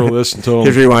you would literally listen to him,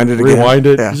 He'd rewind it,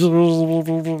 yeah.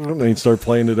 And he'd start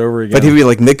playing it over again. But he'd be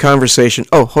like mid-conversation,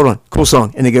 "Oh, hold on, cool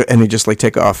song," and he'd just like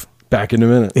take off. Back in a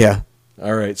minute. Yeah.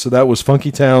 All right, so that was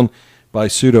Funky Town by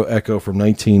Pseudo Echo from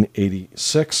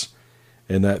 1986.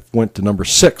 and that went to number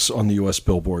 6 on the U.S.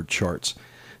 Billboard charts.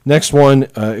 Next one,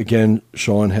 again,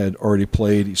 Sean had already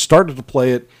played. He started to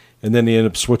play it, and then he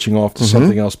ended up switching off to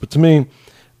something else. But to me,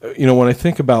 when I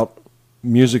think about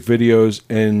music videos,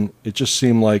 and it just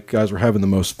seemed like guys were having the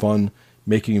most fun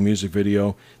making a music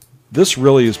video, this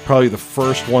really is probably the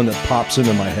first one that pops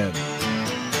into my head.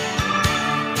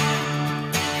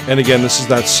 And again, this is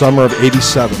that summer of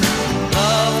 '87.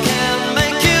 Love can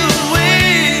make you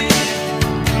weep,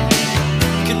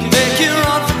 can make you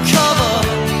run for cover.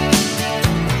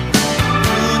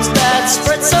 Roots that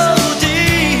spread so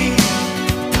deep,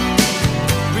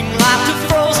 bring life to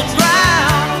frozen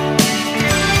ground.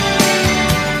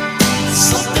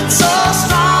 Something so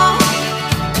strong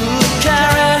could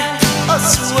carry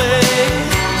us away.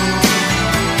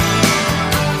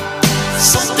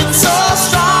 Something so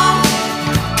strong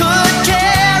could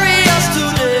carry us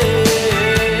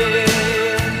today.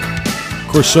 Of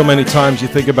course, so many times you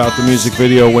think about the music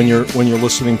video when you're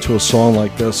listening to a song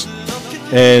like this.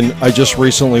 And I just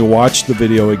recently watched the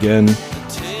video again,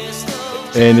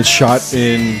 and it's shot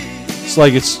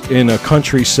it's in a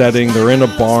country setting. They're in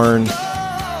a barn,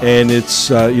 and it's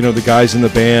the guys in the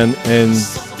band and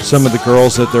some of the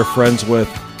girls that they're friends with,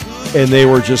 and they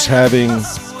were just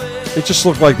it just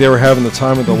looked like they were having the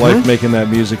time of their life making that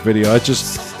music video. I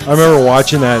remember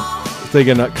watching that,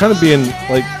 thinking, kind of being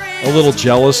like a little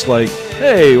jealous, like,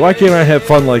 hey, why can't I have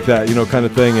fun like that, kind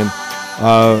of thing. And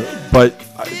but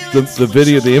the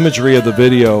video, the imagery of the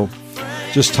video,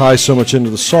 just ties so much into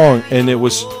the song. And it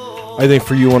was, I think,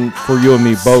 for you and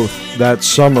me both, that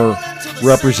summer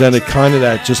represented kind of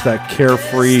that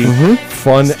carefree,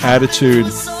 fun attitude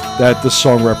that this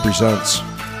song represents.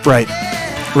 Right.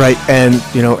 And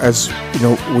as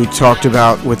we talked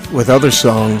about with other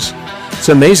songs, it's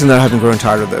amazing that I haven't grown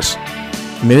tired of this.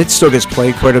 I mean, it still gets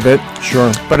played quite a bit.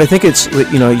 Sure. But I think it's,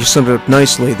 you summed it up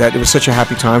nicely, that it was such a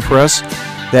happy time for us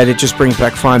that it just brings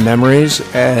back fond memories.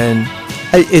 And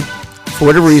it, for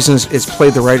whatever reasons, it's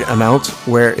played the right amount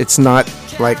where it's not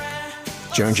like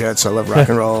Joan Jett, I Love Rock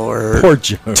and Roll, or Poor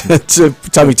Joan.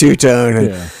 Tommy Two-Tone. And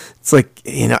Yeah. it's like,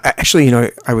 actually,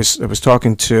 I was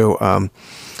talking to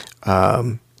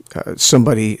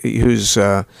somebody who's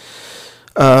I'd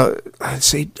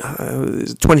say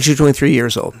 22, 23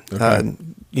 years old. Okay.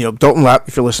 Dalton Lapp,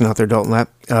 if you're listening out there, Dalton Lapp,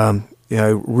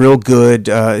 real good.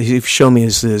 He's shown me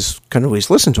his kind of what he's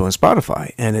listened to on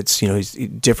Spotify, and it's he's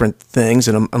different things,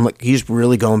 and I'm like, he's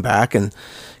really going back, and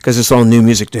because it's all new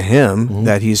music to him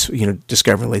that he's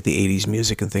discovering, like the '80s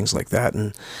music and things like that,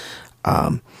 and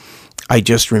I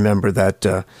just remember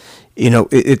that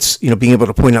it's being able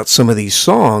to point out some of these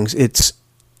songs. It's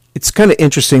kind of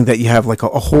interesting that you have like a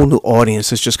whole new audience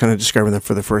that's just kind of discovering them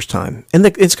for the first time, and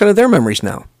it's kind of their memories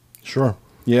now. Sure.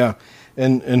 Yeah.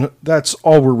 And that's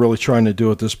all we're really trying to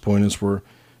do at this point, is we're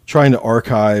trying to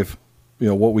archive,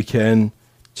 what we can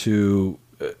to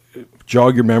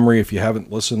jog your memory if you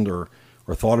haven't listened or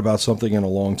thought about something in a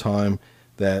long time.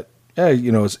 That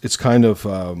it's kind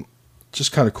of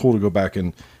just kind of cool to go back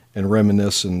and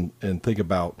reminisce and think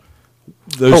about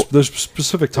those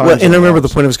specific times. Well, and I remember the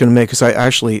point I was going to make, because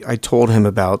I told him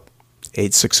about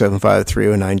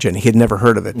 8675309 Jenny. He had never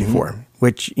heard of it before,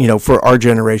 which, for our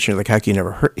generation, like, how can you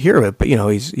never hear of it? But,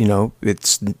 he's,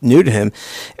 it's new to him.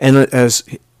 And as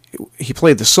he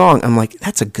played the song, I'm like,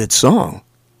 that's a good song.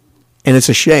 And it's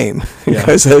a shame.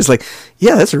 Because I was like,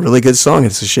 yeah, that's a really good song.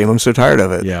 It's a shame I'm so tired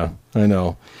of it. Yeah, I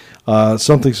know.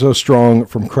 Something So Strong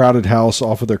from Crowded House,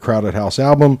 off of their Crowded House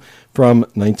album from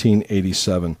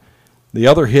 1987. The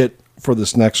other hit for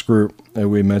this next group,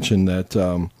 we mentioned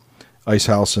that Ice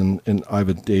House and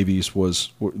Ivan Davies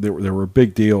they were a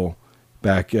big deal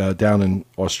back down in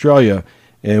Australia,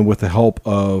 and with the help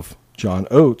of John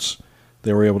Oates,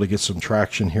 they were able to get some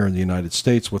traction here in the United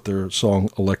States with their song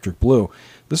Electric Blue.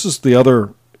 This is the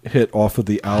other hit off of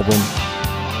the album,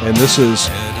 and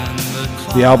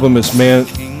the album is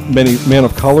Man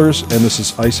of Colors, and this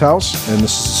is Ice House, and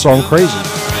this is the song Crazy.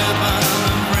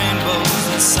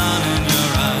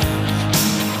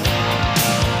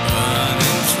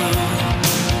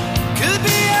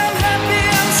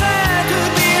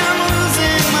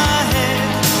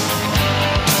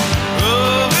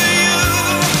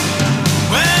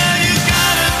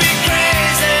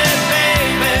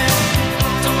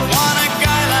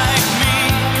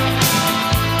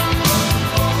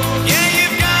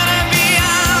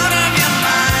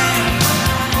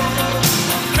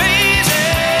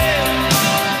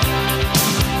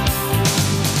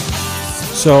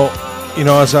 So,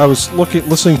 as I was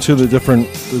listening to the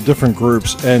different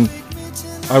groups, and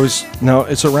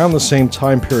it's around the same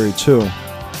time period too,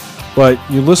 but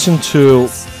you listen to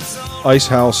Ice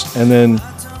House and then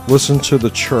listen to The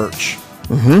Church,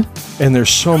 And there's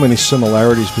so many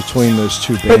similarities between those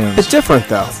two bands. But different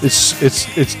though.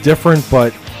 It's different,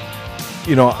 but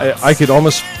I could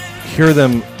almost hear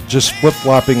them just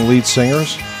flip-flopping lead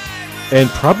singers, and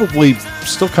probably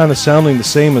still kind of sounding the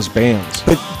same as bands.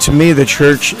 But to me, the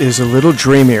Church is a little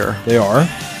dreamier. They are,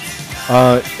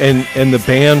 and the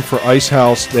band for Ice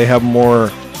House, they have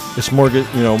more. It's more,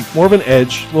 more of an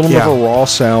edge, a little more of a raw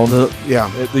sound.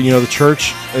 The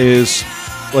Church is,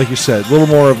 like you said, a little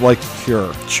more of like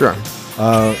Cure. Sure.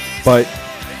 But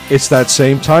it's that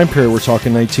same time period. We're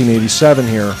talking 1987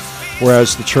 here,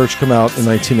 whereas the Church come out in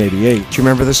 1988. Do you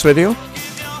remember this video?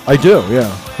 I do,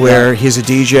 yeah. Where he's a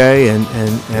DJ and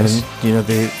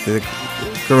the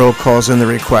girl calls in the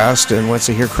request and wants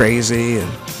to hear Crazy. And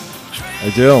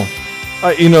I do.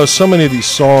 So many of these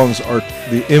songs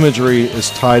the imagery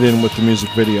is tied in with the music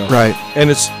video, right?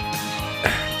 And it's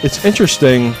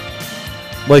interesting,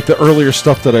 like the earlier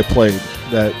stuff that I played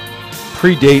that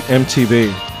predate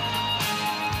MTV.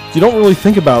 You don't really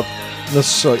think about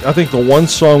necessarily. I think the one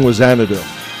song was Xanadu,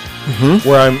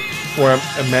 where I'm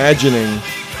imagining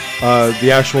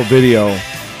the actual video,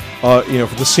 for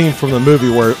the scene from the movie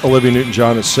where Olivia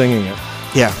Newton-John is singing it.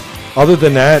 Yeah. Other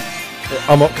than that,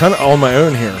 I'm kind of on my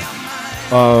own here.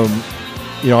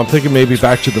 I'm thinking maybe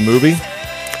back to the movie,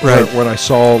 right? When I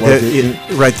saw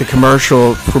the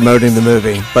commercial promoting the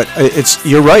movie. But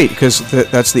you're right, because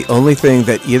that's the only thing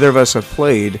that either of us have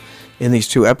played in these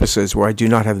two episodes where I do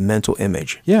not have a mental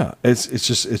image. Yeah,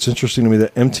 it's interesting to me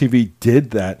that MTV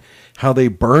did that. How they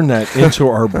burn that into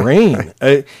our brain.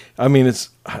 I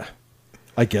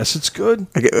guess it's good,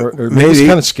 or maybe it's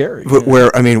kind of scary. We're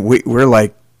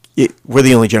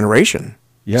the only generation.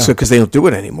 Yeah. So because they don't do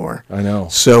it anymore. I know.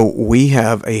 So we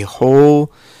have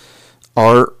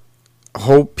our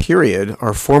whole period,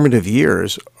 our formative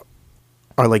years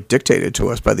are like dictated to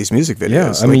us by these music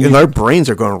videos. Yeah, and our brains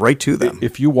are going right to them.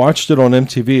 If you watched it on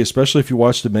MTV, especially if you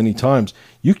watched it many times,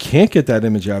 you can't get that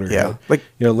image out of your head. Like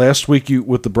last week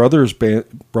with the brother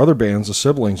bands, the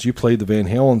siblings, you played the Van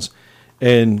Halens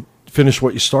and finished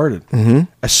what you started.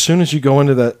 Mm-hmm. As soon as you go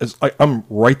into that, I'm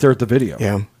right there at the video.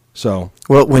 Yeah. So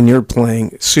when you're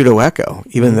playing Pseudo Echo,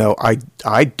 even though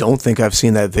I don't think I've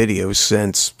seen that video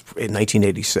since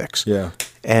 1986. Yeah.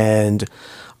 And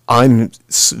I'm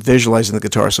visualizing the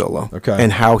guitar solo. Okay.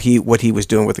 And what he was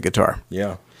doing with the guitar.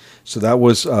 Yeah. So that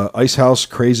was Ice House,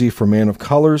 Crazy for Man of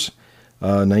Colors,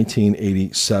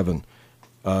 1987.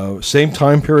 Same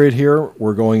time period here.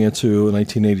 We're going into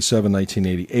 1987,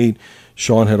 1988.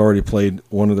 Sean had already played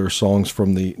one of their songs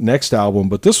from the next album,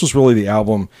 but this was really the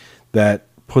album that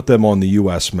put them on the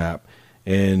U.S. map.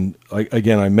 And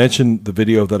again, I mentioned the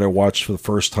video that I watched for the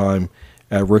first time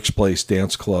at Rick's Place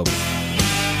Dance Club.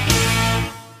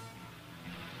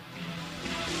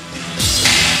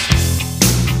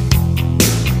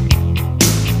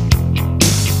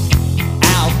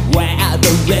 Out where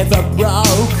the river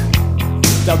broke,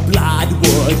 the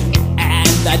bloodwood and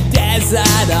the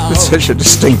desert oak. It's such a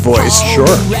distinct voice. Sure.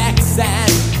 Wrecks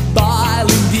and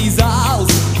boiling diesels,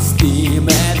 steaming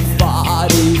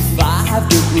 45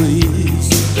 degrees.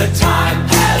 The time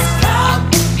has come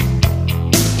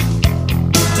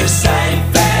to save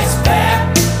face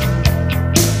fair,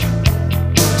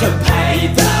 to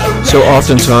pay the rent. So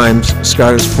oftentimes,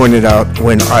 Scott has pointed out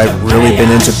when I've really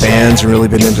been into bands and really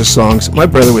been into songs, my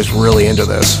brother was really into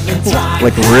this.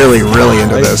 Like really, really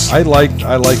into this. I like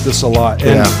this a lot.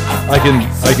 And Yeah. I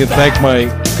can thank my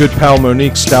good pal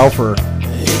Monique Stauffer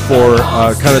for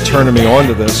kind of turning me on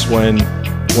to this when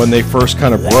they first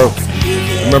kind of broke.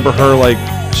 I remember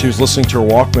her, she was listening to her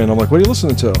Walkman. I'm like, what are you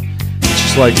listening to? And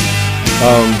she's like,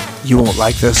 You won't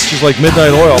like this. she's like,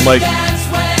 Midnight Oil. I'm like,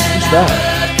 who's that?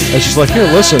 And she's like, here,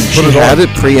 listen. She Put it had on.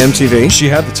 it pre-MTV? She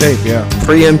had the tape, yeah.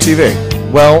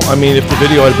 Pre-MTV. Well, if the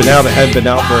video had been out, it hadn't been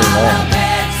out very long.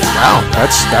 Wow,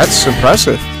 that's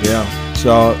impressive. Yeah.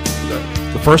 So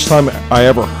the first time I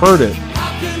ever heard it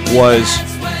was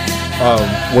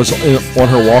on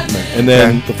her Walkman, and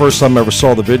then Okay. the first time I ever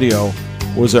saw the video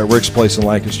was at Rick's Place in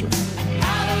Lancaster.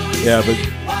 Yeah, but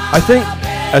I think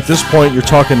at this point you're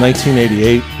talking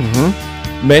 1988.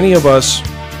 Mm-hmm. Many of us,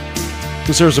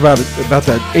 because there's about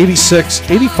that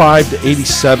 85 to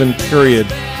 87 period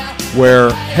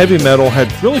where heavy metal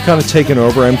had really kind of taken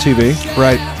over MTV.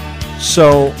 Right.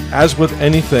 So, as with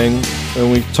anything,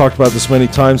 and we've talked about this many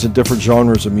times in different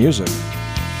genres of music,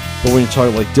 but when you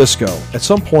talk like disco, at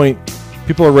some point,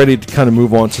 people are ready to kind of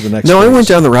move on to the next. No, I phase. went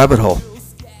down the rabbit hole.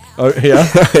 Oh, yeah?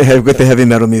 With the heavy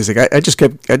metal music. I just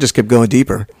kept going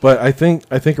deeper. But I think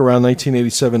around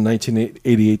 1987,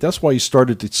 1988, that's why you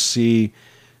started to see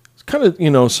kind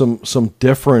of, some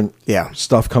different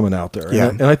stuff coming out there. Yeah.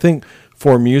 And I think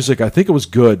for music, I think it was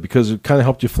good because it kind of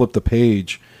helped you flip the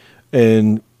page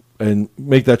and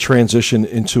make that transition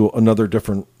into another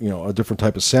different, a different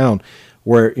type of sound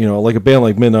where, like a band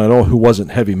like Midnight Oil who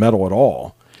wasn't heavy metal at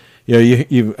all.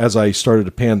 You as I started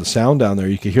to pan the sound down there,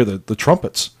 you could hear the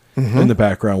trumpets in the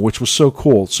background, which was so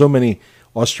cool. So many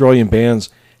Australian bands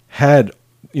had,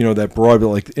 that broad,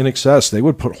 like In Excess, they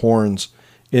would put horns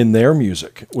in their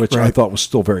music, which I thought was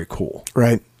still very cool.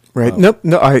 Right.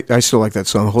 I still like that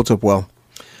song. It holds up well.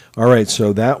 All right,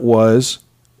 so that was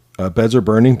Beds Are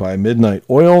Burning by Midnight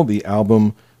Oil. The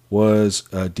album was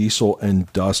Diesel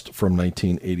and Dust from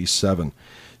 1987.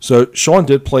 So Sean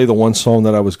did play the one song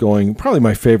that I was going, probably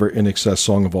my favorite In Excess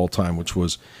song of all time, which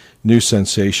was New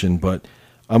Sensation. But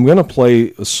I'm going to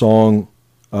play a song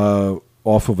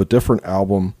off of a different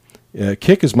album.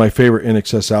 Kick is my favorite In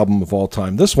Excess album of all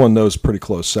time. This one, though, is pretty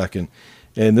close second.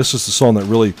 And this is the song that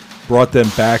really brought them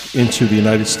back into the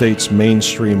United States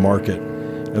mainstream market.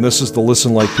 And this is the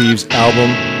Listen Like Thieves album.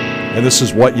 And this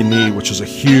is What You Need, which is a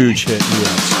huge hit in the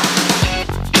U.S.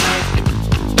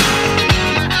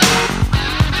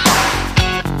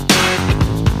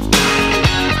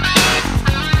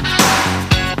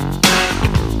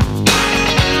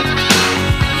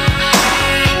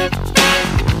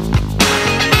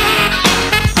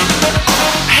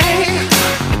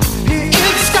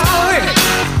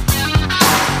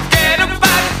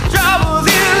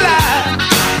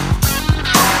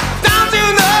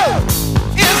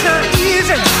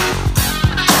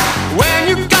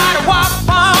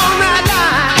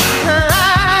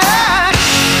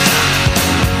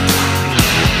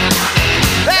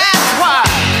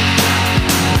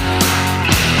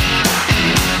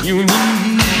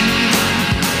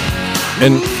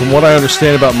 And from what I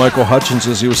understand about Michael Hutchence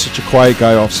is he was such a quiet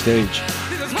guy off stage.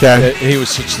 Okay. He was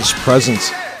such this presence.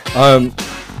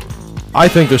 I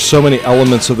think there's so many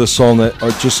elements of this song that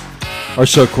are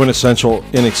so quintessential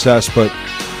In Excess. But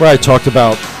where I talked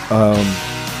about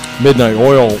Midnight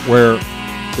Oil, where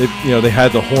they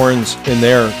had the horns in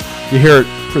there, you hear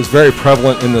it's very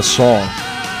prevalent in this song.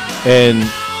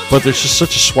 But there's just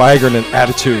such a swagger and an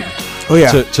attitude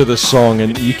to this song,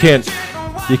 and you can't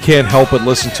help but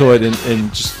listen to it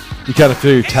and just you kind of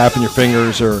feel you tapping your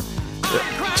fingers. Or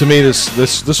to me, this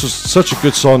was such a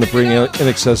good song to bring In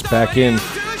Excess back in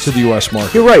to the U.S.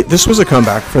 market. You're right. This was a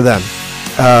comeback for them,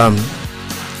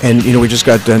 and we just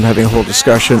got done having a whole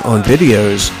discussion on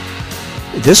videos.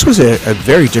 This was a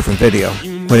very different video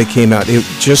when it came out. It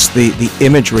just the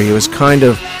imagery. It was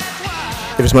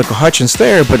Michael Hutchence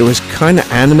there, but it was kind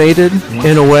of animated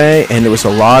in a way, and there was a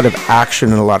lot of action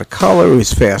and a lot of color. It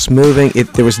was fast moving.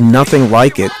 There was nothing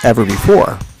like it ever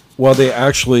before. Well, they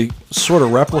actually sort of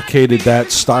replicated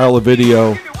that style of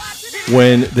video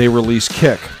when they released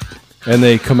Kick, and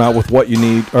they come out with What You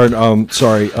Need,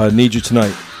 Need You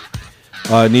Tonight.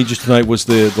 Need You Tonight was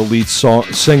the lead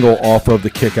single off of the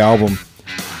Kick album,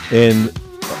 and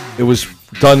it was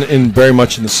done very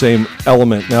much in the same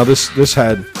element. Now this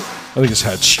had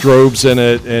strobes in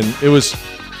it, and it was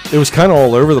kind of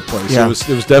all over the place. Yeah. It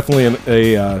was definitely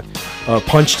a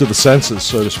punch to the senses,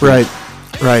 so to speak.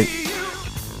 Right.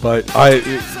 But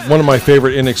one of my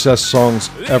favorite In Excess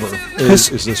songs ever is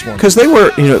this one. Because they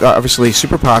were, obviously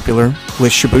super popular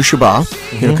with Shabu Shaba,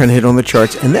 kind of hit on the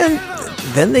charts, and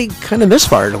then they kind of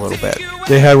misfired a little bit.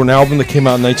 They had an album that came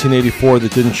out in 1984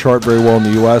 that didn't chart very well in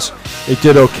the U.S. It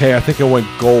did okay. I think it went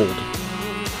gold.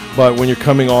 But when you're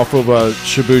coming off of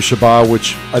Shabu Shaba,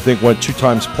 which I think went 2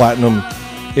 times platinum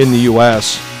in the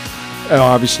U.S.,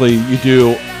 obviously you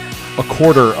do a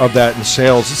quarter of that in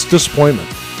sales. It's disappointment.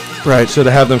 Right. So to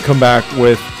have them come back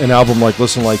with an album like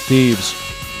Listen Like Thieves,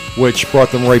 which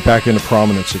brought them right back into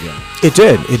prominence again. It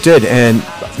did. And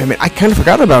I mean, I kind of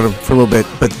forgot about them for a little bit,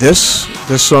 but this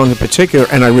song in particular,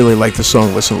 and I really like the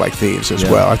song Listen Like Thieves as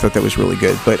well. I thought that was really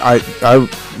good. But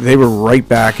they were right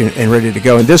back and ready to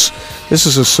go. And this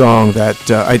is a song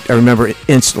that I remember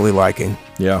instantly liking.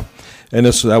 Yeah. And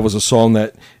that was a song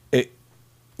that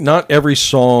not every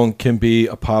song can be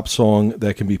a pop song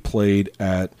that can be played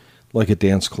at like a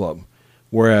dance club.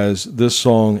 Whereas this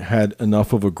song had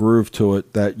enough of a groove to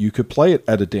it that you could play it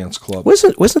at a dance club.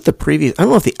 Wasn't the previous? I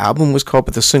don't know if the album was called,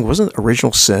 but the single wasn't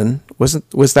Original Sin. Was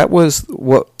what that was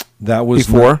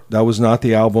before? That was not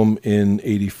the album in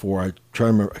 '84. I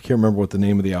can't remember what the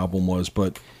name of the album was,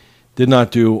 but did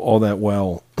not do all that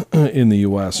well in the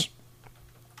U.S.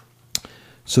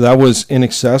 So that was In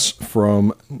Excess from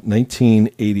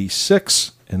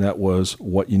 1986, and that was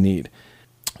What You Need.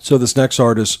 So this next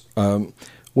artist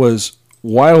was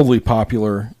wildly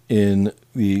popular in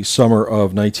the summer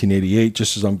of 1988,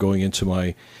 just as I'm going into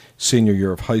my senior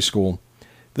year of high school.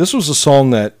 This was a song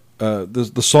that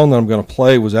the song that I'm going to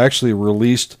play was actually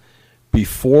released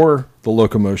before The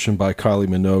Locomotion by Kylie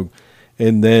Minogue,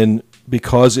 and then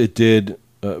because it did,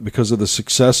 because of the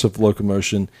success of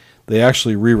Locomotion, they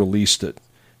actually re-released it.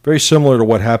 Very similar to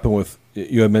what happened with,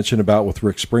 you had mentioned about with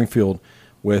Rick Springfield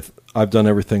with I've Done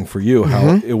Everything for You,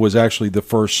 how it was actually the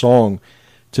first song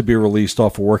to be released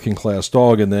off of Working Class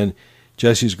Dog, and then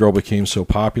Jesse's Girl became so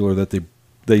popular that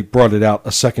they brought it out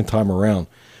a second time around.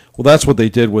 Well, that's what they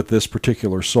did with this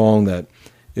particular song, that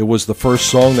it was the first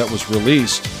song that was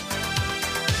released.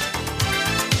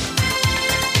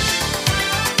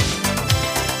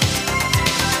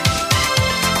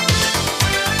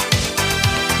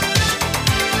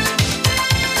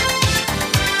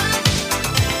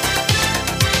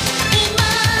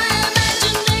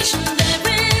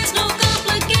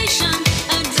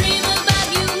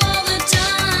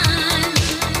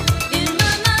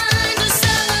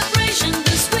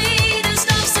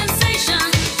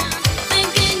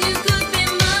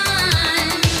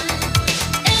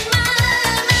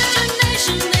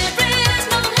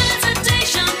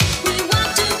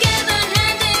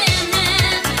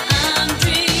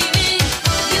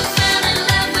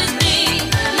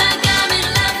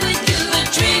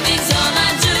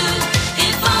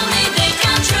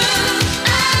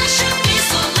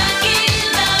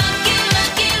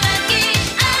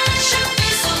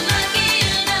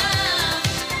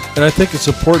 And I think it's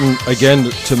important,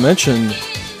 again, to mention,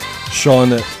 Sean,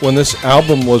 that when this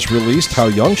album was released, how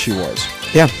young she was.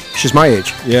 Yeah, she's my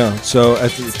age. Yeah, so at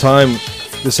the time,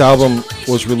 this album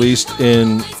was released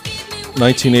in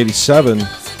 1987,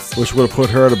 which would have put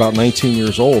her at about 19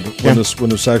 years old when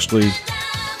this actually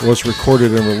was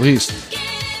recorded and released.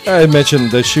 I mentioned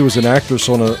that she was an actress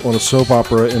on a soap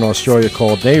opera in Australia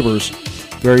called Neighbours,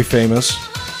 very famous.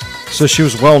 So she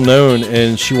was well known,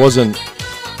 and she wasn't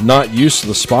not used to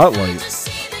the spotlight,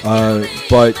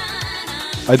 but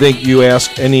I think you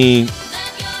ask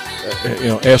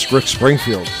ask Rick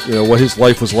Springfield, what his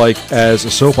life was like as a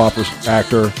soap opera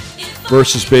actor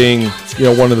versus being,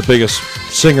 one of the biggest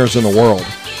singers in the world.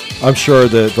 I'm sure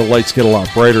that the lights get a lot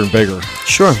brighter and bigger.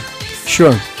 Sure.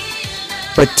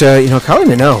 But Kylie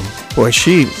Minogue, boy,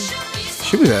 she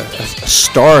was a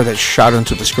star that shot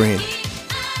onto the screen.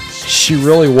 She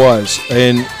really was,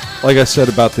 and like I said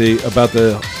about the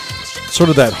sort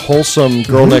of that wholesome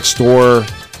girl next door,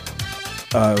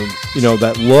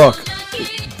 that look,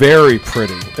 very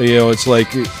pretty. It's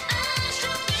like,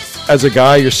 as a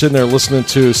guy, you're sitting there listening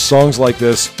to songs like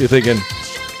this, you're thinking,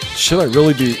 should I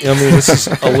really be? I mean, this is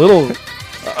a little.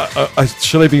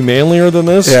 Should I be manlier than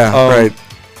this? Yeah, right.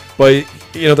 But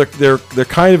they're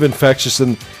kind of infectious,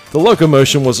 and The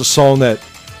Locomotion was a song that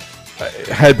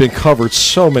had been covered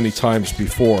so many times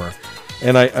before.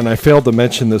 And I failed to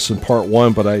mention this in part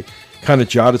one, but I kind of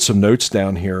jotted some notes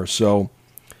down here. So,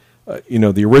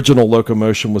 the original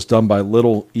Locomotion was done by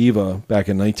Little Eva back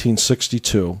in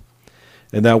 1962,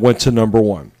 and that went to number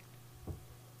one.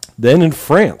 Then in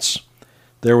France,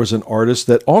 there was an artist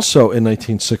that also in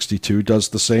 1962 does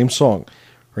the same song.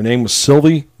 Her name was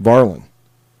Sylvie Varlin,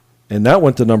 and that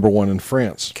went to number one in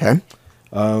France. Okay.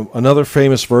 Another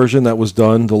famous version that was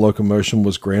done, The Locomotion,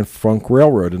 was Grand Funk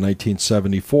Railroad in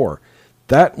 1974.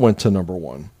 That went to number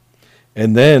one.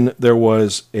 And then there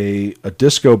was a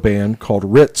disco band called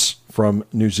Ritz from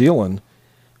New Zealand.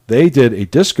 They did a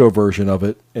disco version of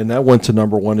it, and that went to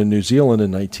number one in New Zealand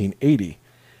in 1980.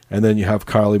 And then you have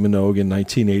Kylie Minogue in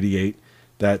 1988.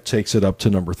 That takes it up to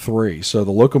number three. So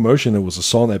The Locomotion, it was a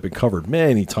song that had been covered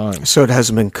many times. So it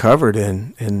hasn't been covered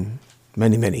in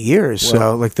many, many years.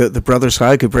 Well, so like the Brothers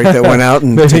High could break that one out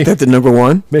and take that to number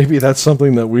one. Maybe that's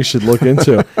something that we should look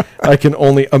into. I can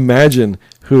only imagine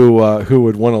who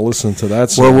would want to listen to that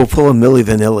song. Well, we'll pull a Milli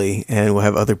Vanilli, and we'll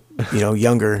have other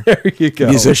younger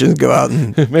musicians go out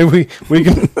and maybe we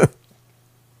can.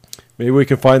 Maybe we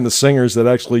can find the singers that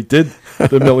actually did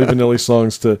the Milli Vanilli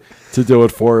songs to do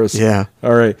it for us. Yeah.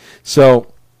 All right.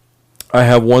 So I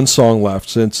have one song left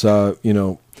since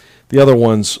the other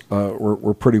ones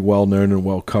were pretty well known and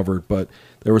well covered, but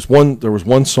there was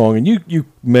one song, and you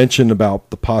mentioned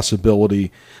about the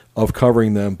possibility of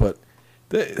covering them, but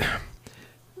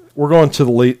we're going to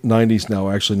the late 90s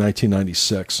now, actually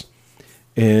 1996.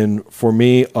 And for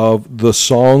me, of the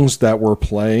songs that we're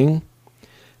playing,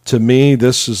 to me,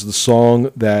 this is the song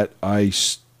that I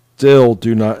still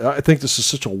do not. I think this is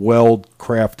such a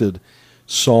well-crafted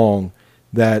song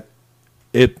that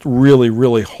it really,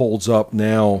 really holds up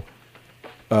now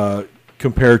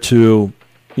compared to,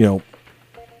 the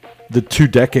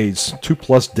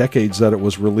 2+ decades that it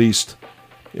was released,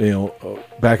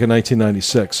 back in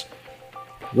 1996.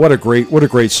 What a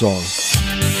great song.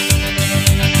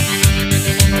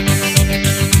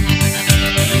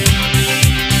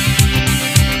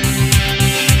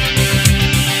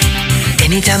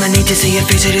 Anytime I need to see your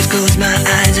face, I just close my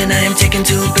eyes, and I am taken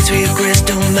to a place where your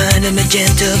crystal mind, a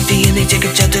magenta feeling, take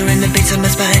a shelter in the base of my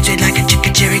spine, straight like a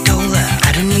chicken cherry cola.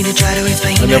 I don't need to try to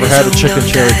explain. I never had a chicken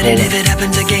cherry cola. And if it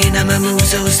happens again, I'ma move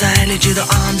so slightly to the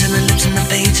arms and the lips and the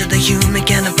face of the human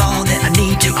cannibal that I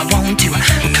need to, I want to.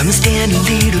 Come and stand a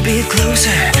little bit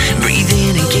closer, breathe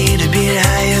in and get a bit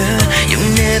higher.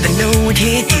 You'll never know what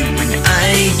hit you when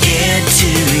I get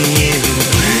to you.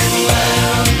 Ooh,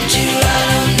 I want you, I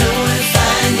don't know if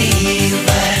I need you,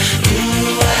 but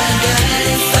ooh, I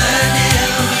gotta find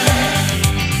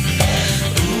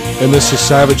out. And this is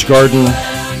Savage Garden,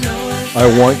 I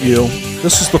Want You.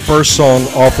 This is the first song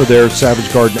off of their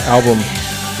Savage Garden album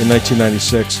in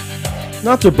 1996.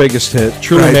 Not their biggest hit.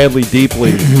 Truly, Right. Madly,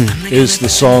 Deeply is the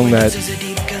song that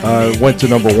went to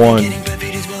number one.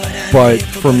 But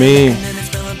for me,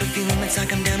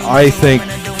 I think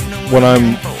when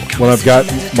I've got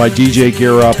my DJ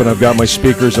gear up and I've got my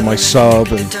speakers and my sub,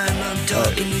 and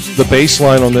the bass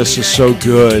line on this is so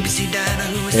good,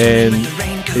 and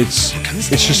it's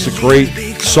just a great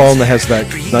song that has that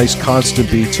nice constant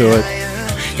beat to it.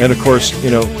 And of course, you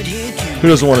know, who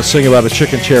doesn't want to sing about a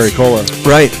chicken cherry cola?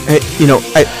 Right. You know,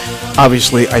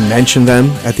 obviously I mentioned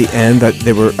them at the end that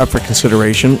they were up for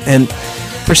consideration, and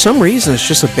for some reason it's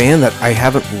just a band that I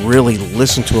haven't really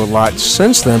listened to a lot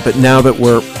since then. But now that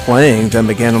we're playing them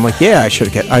again, I'm like, yeah, I should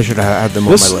have had them on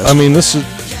my list. I mean, this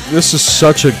is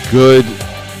such a good.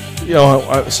 You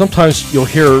know, sometimes you'll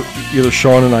hear either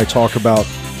Sean and I talk about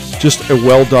just a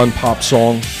well done pop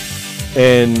song,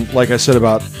 and like I said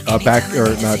about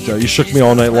You Shook Me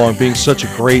All Night Long being such a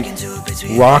great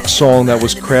rock song that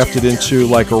was crafted into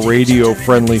like a radio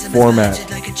friendly format.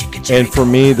 And for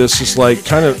me, this is like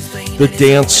kind of the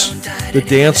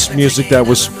dance music that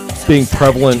was being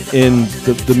prevalent in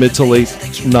the mid to late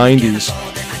 90s.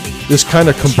 This kind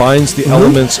of combines the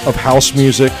elements of house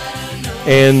music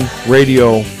and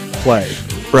radio play.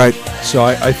 Right. So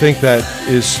I think that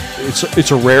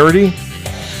it's a rarity,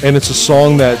 and it's a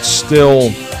song that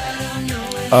still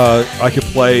I could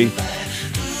play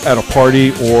at a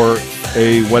party or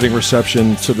a wedding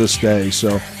reception to this day.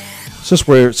 So since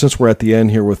we're at the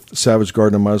end here with Savage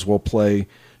Garden, I might as well play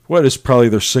what is probably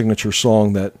their signature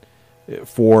song that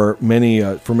for many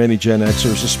Gen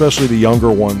Xers, especially the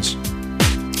younger ones.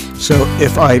 So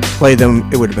if I played them,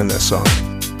 it would have been this song.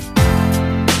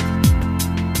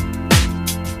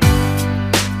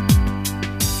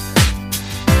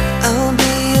 I'll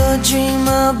be your dream,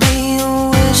 I'll be your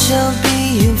wish, I'll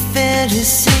be your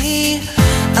fantasy.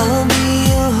 I'll be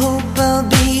your hope, I'll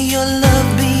be your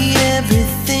love, be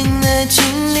everything that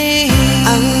you need.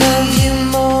 I'll love you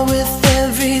more with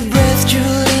every breath,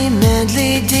 truly,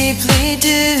 madly, deeply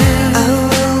do. I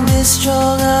will be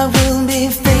strong, I will be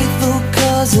faithful,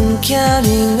 'cause I'm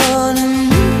counting on a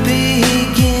new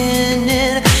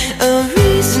beginning, a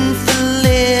reason for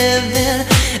living,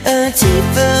 a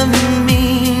deeper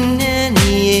meaning,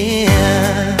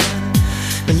 yeah.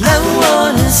 But I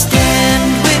wanna stand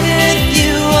with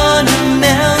you on a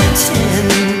mountain,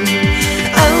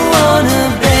 I wanna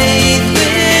bathe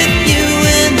with you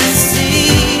in the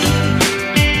sea,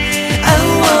 I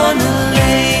wanna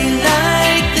lay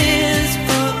like this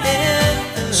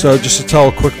forever. So just to tell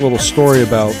a quick little story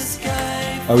about,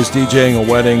 I was DJing a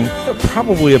wedding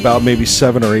probably about maybe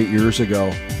 7 or 8 years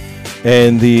ago,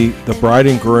 and the bride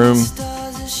and groom,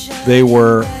 they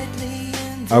were,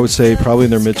 I would say, probably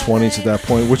in their mid-20s at that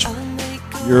point, which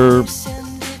you're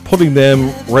putting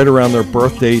them right around their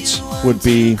birth dates would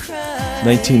be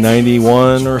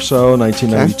 1991 or so,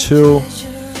 1992.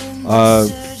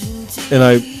 And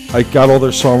I got all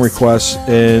their song requests,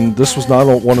 and this was not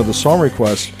one of the song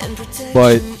requests,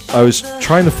 but I was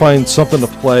trying to find something to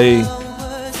play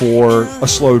for a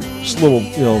slow little,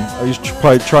 you know, I used to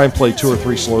probably try and play 2 or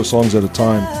 3 slow songs at a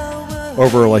time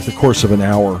over like the course of an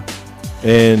hour.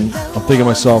 And I'm thinking to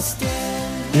myself,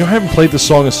 you know, I haven't played this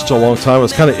song in such a long time. I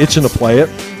was kind of itching to play it.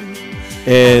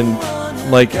 And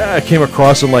like, I came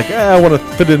across it and like, I want to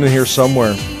fit it in here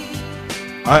somewhere.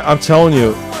 I'm telling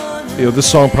you, this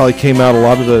song probably came out. A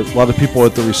lot of people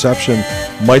at the reception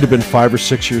might have been 5 or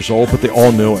 6 years old, but they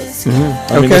all knew it.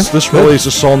 Mm-hmm. I mean, this really is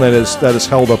a song that is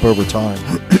held up over time.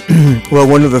 Well,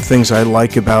 one of the things I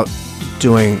like about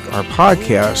doing our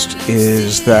podcast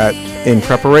is that in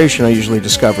preparation, I usually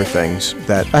discover things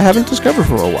that I haven't discovered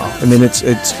for a while. I mean,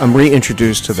 I'm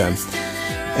reintroduced to them,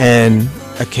 and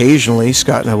occasionally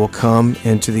Scott and I will come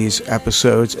into these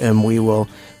episodes and we will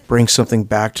bring something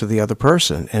back to the other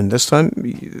person. And this time,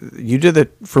 you did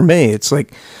it for me. It's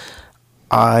like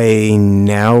I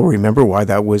now remember why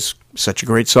that was such a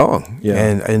great song. Yeah.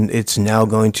 And it's now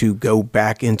going to go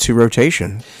back into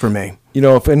rotation for me. You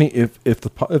know, if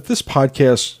this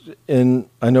podcast, and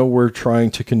I know we're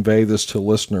trying to convey this to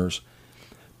listeners,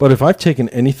 but if I've taken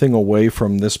anything away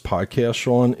from this podcast,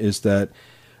 Sean, is that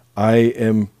I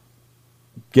am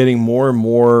getting more and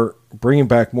more, bringing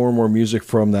back more and more music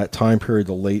from that time period,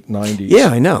 the late 90s. Yeah,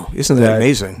 I know. Isn't that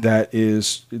amazing?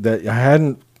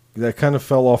 That kind of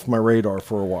fell off my radar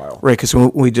for a while. Right, because when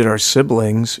we did our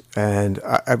siblings, and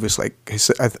I was like, I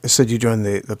said you joined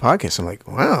the podcast. I'm like,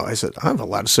 wow. I said, I have a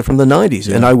lot of stuff from the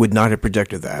 90s, and I would not have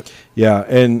predicted that. Yeah,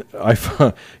 and I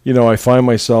find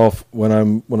myself when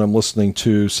I'm listening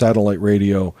to satellite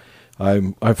radio,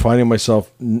 I'm finding myself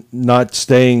not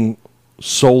staying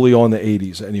solely on the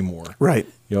 80s anymore. Right.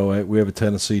 You know, we have a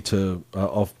tendency to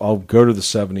I'll go to the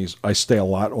 70s. I stay a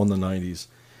lot on the 90s,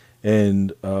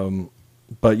 and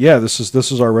but yeah, this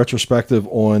is our retrospective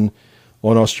on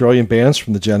Australian bands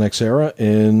from the Gen X era,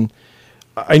 and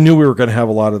I knew we were going to have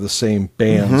a lot of the same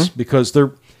bands because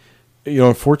they're, you know,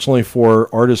 unfortunately for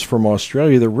artists from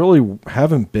Australia, there really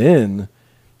haven't been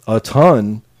a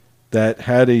ton that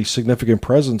had a significant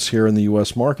presence here in the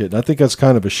U.S. market, and I think that's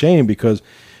kind of a shame because,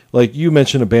 like you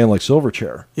mentioned, a band like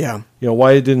Silverchair. Yeah, you know,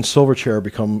 why didn't Silverchair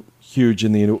become huge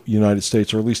in the United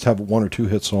States, or at least have one or two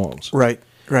hit songs? Right.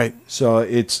 Right. So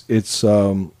it's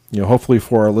you know, hopefully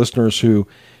for our listeners who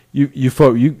you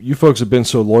folks have been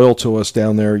so loyal to us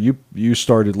down there. You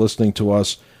started listening to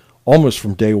us almost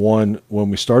from day one when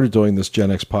we started doing this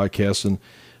Gen X podcast, and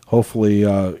hopefully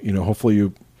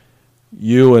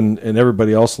you and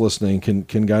everybody else listening can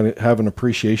kind of have an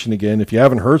appreciation again. If you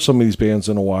haven't heard some of these bands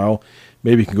in a while,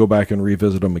 maybe you can go back and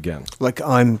revisit them again. Like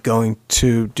I'm going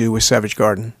to do with Savage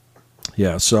Garden.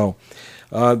 Yeah. So.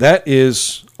 That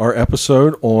is our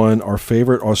episode on our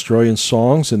favorite Australian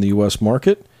songs in the U.S.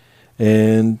 market,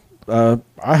 and I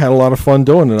had a lot of fun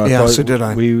doing it. So did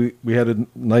I. We had a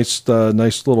nice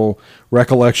little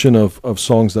recollection of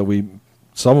songs that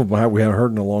some of them we hadn't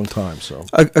heard in a long time. So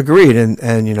agreed,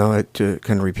 and you know, to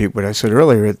kind of repeat what I said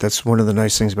earlier, that's one of the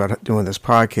nice things about doing this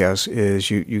podcast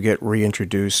is you get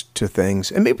reintroduced to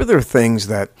things, and maybe there are things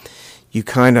that you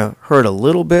kind of heard a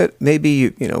little bit. Maybe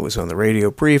it was on the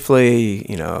radio briefly.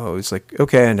 You know, it's like,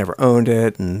 okay, I never owned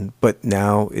it, but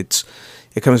now it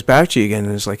comes back to you again,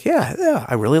 and it's like, yeah,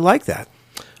 I really like that.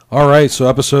 All right, so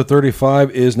episode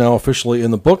 35 is now officially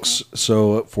in the books.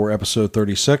 So for episode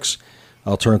 36,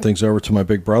 I'll turn things over to my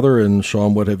big brother. And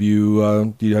Sean, what have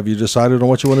you decided on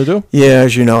what you want to do? Yeah,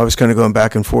 as you know, I was kind of going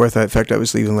back and forth. In fact, I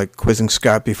was even like quizzing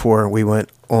Scott before we went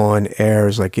on air. I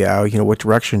was like, what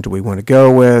direction do we want to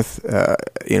go with?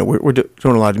 We're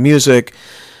doing a lot of music.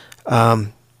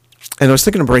 And I was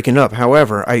thinking of breaking up.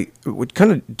 However, I was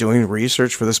kind of doing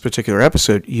research for this particular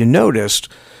episode. You noticed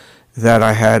that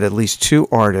I had at least two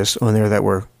artists on there that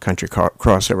were country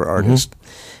crossover artists.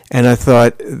 And I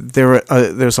thought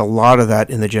there's a lot of that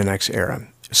in the Gen X era.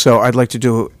 So I'd like to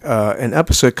do an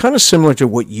episode kind of similar to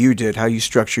what you did, how you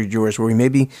structured yours, where we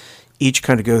maybe each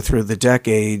kind of go through the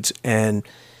decades and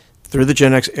through the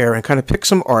Gen X era and kind of pick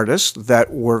some artists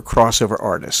that were crossover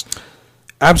artists.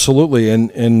 Absolutely,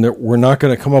 and we're not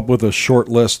going to come up with a short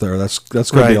list there. That's going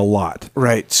to be a lot.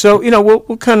 Right. So,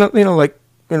 we'll kind of, narrow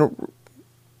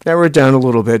it down a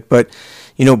little bit. But,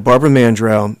 Barbara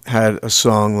Mandrell had a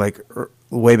song like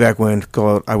way back when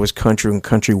called I Was Country and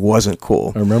Country Wasn't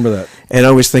Cool. I remember that. And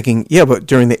I was thinking, but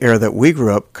during the era that we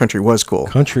grew up, country was cool.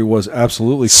 Country was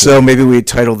absolutely cool. So maybe we'd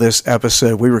title this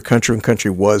episode, We Were Country and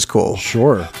Country Was Cool.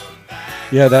 Sure.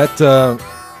 Yeah, that...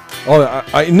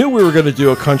 I knew we were going to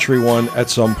do a country one at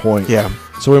some point. Yeah.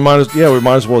 So we might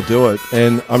as well do it.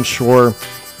 And I'm sure,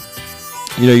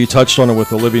 you touched on it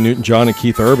with Olivia Newton-John and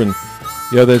Keith Urban.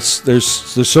 There's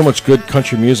so much good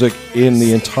country music in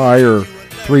the entire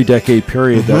 3-decade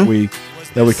period that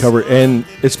we covered, and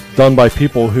it's done by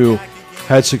people who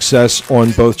had success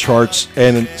on both charts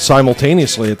and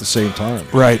simultaneously at the same time.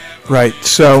 Right.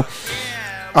 So.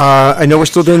 I know we're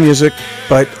still doing music,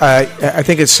 but I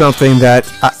think it's something that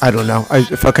I don't know. I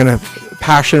feel kind of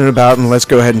passionate about, and let's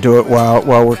go ahead and do it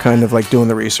while we're kind of like doing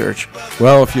the research.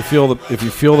 Well, if you feel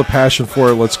the passion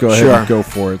for it, let's go ahead and go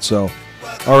for it. So,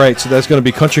 all right. So that's going to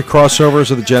be country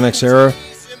crossovers of the Gen X era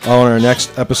on our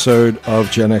next episode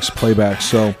of Gen X Playback.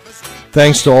 So,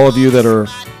 thanks to all of you that are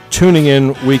tuning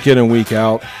in and week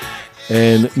out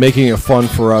and making it fun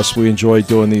for us. We enjoy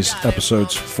doing these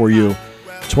episodes for you.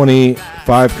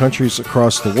 25 countries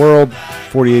across the world,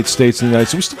 48 states in the United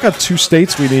States. We still got 2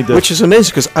 states we need to... Which is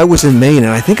amazing, because I was in Maine,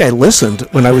 and I think I listened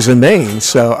when I was in Maine,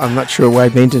 so I'm not sure why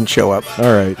Maine didn't show up.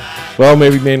 All right. Well,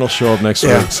 maybe Maine will show up next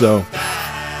week. So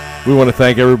we want to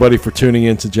thank everybody for tuning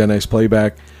in to Gen X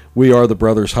Playback. We are the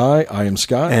Brothers High. I am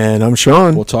Scott. And I'm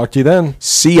Sean. We'll talk to you then.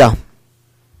 See ya.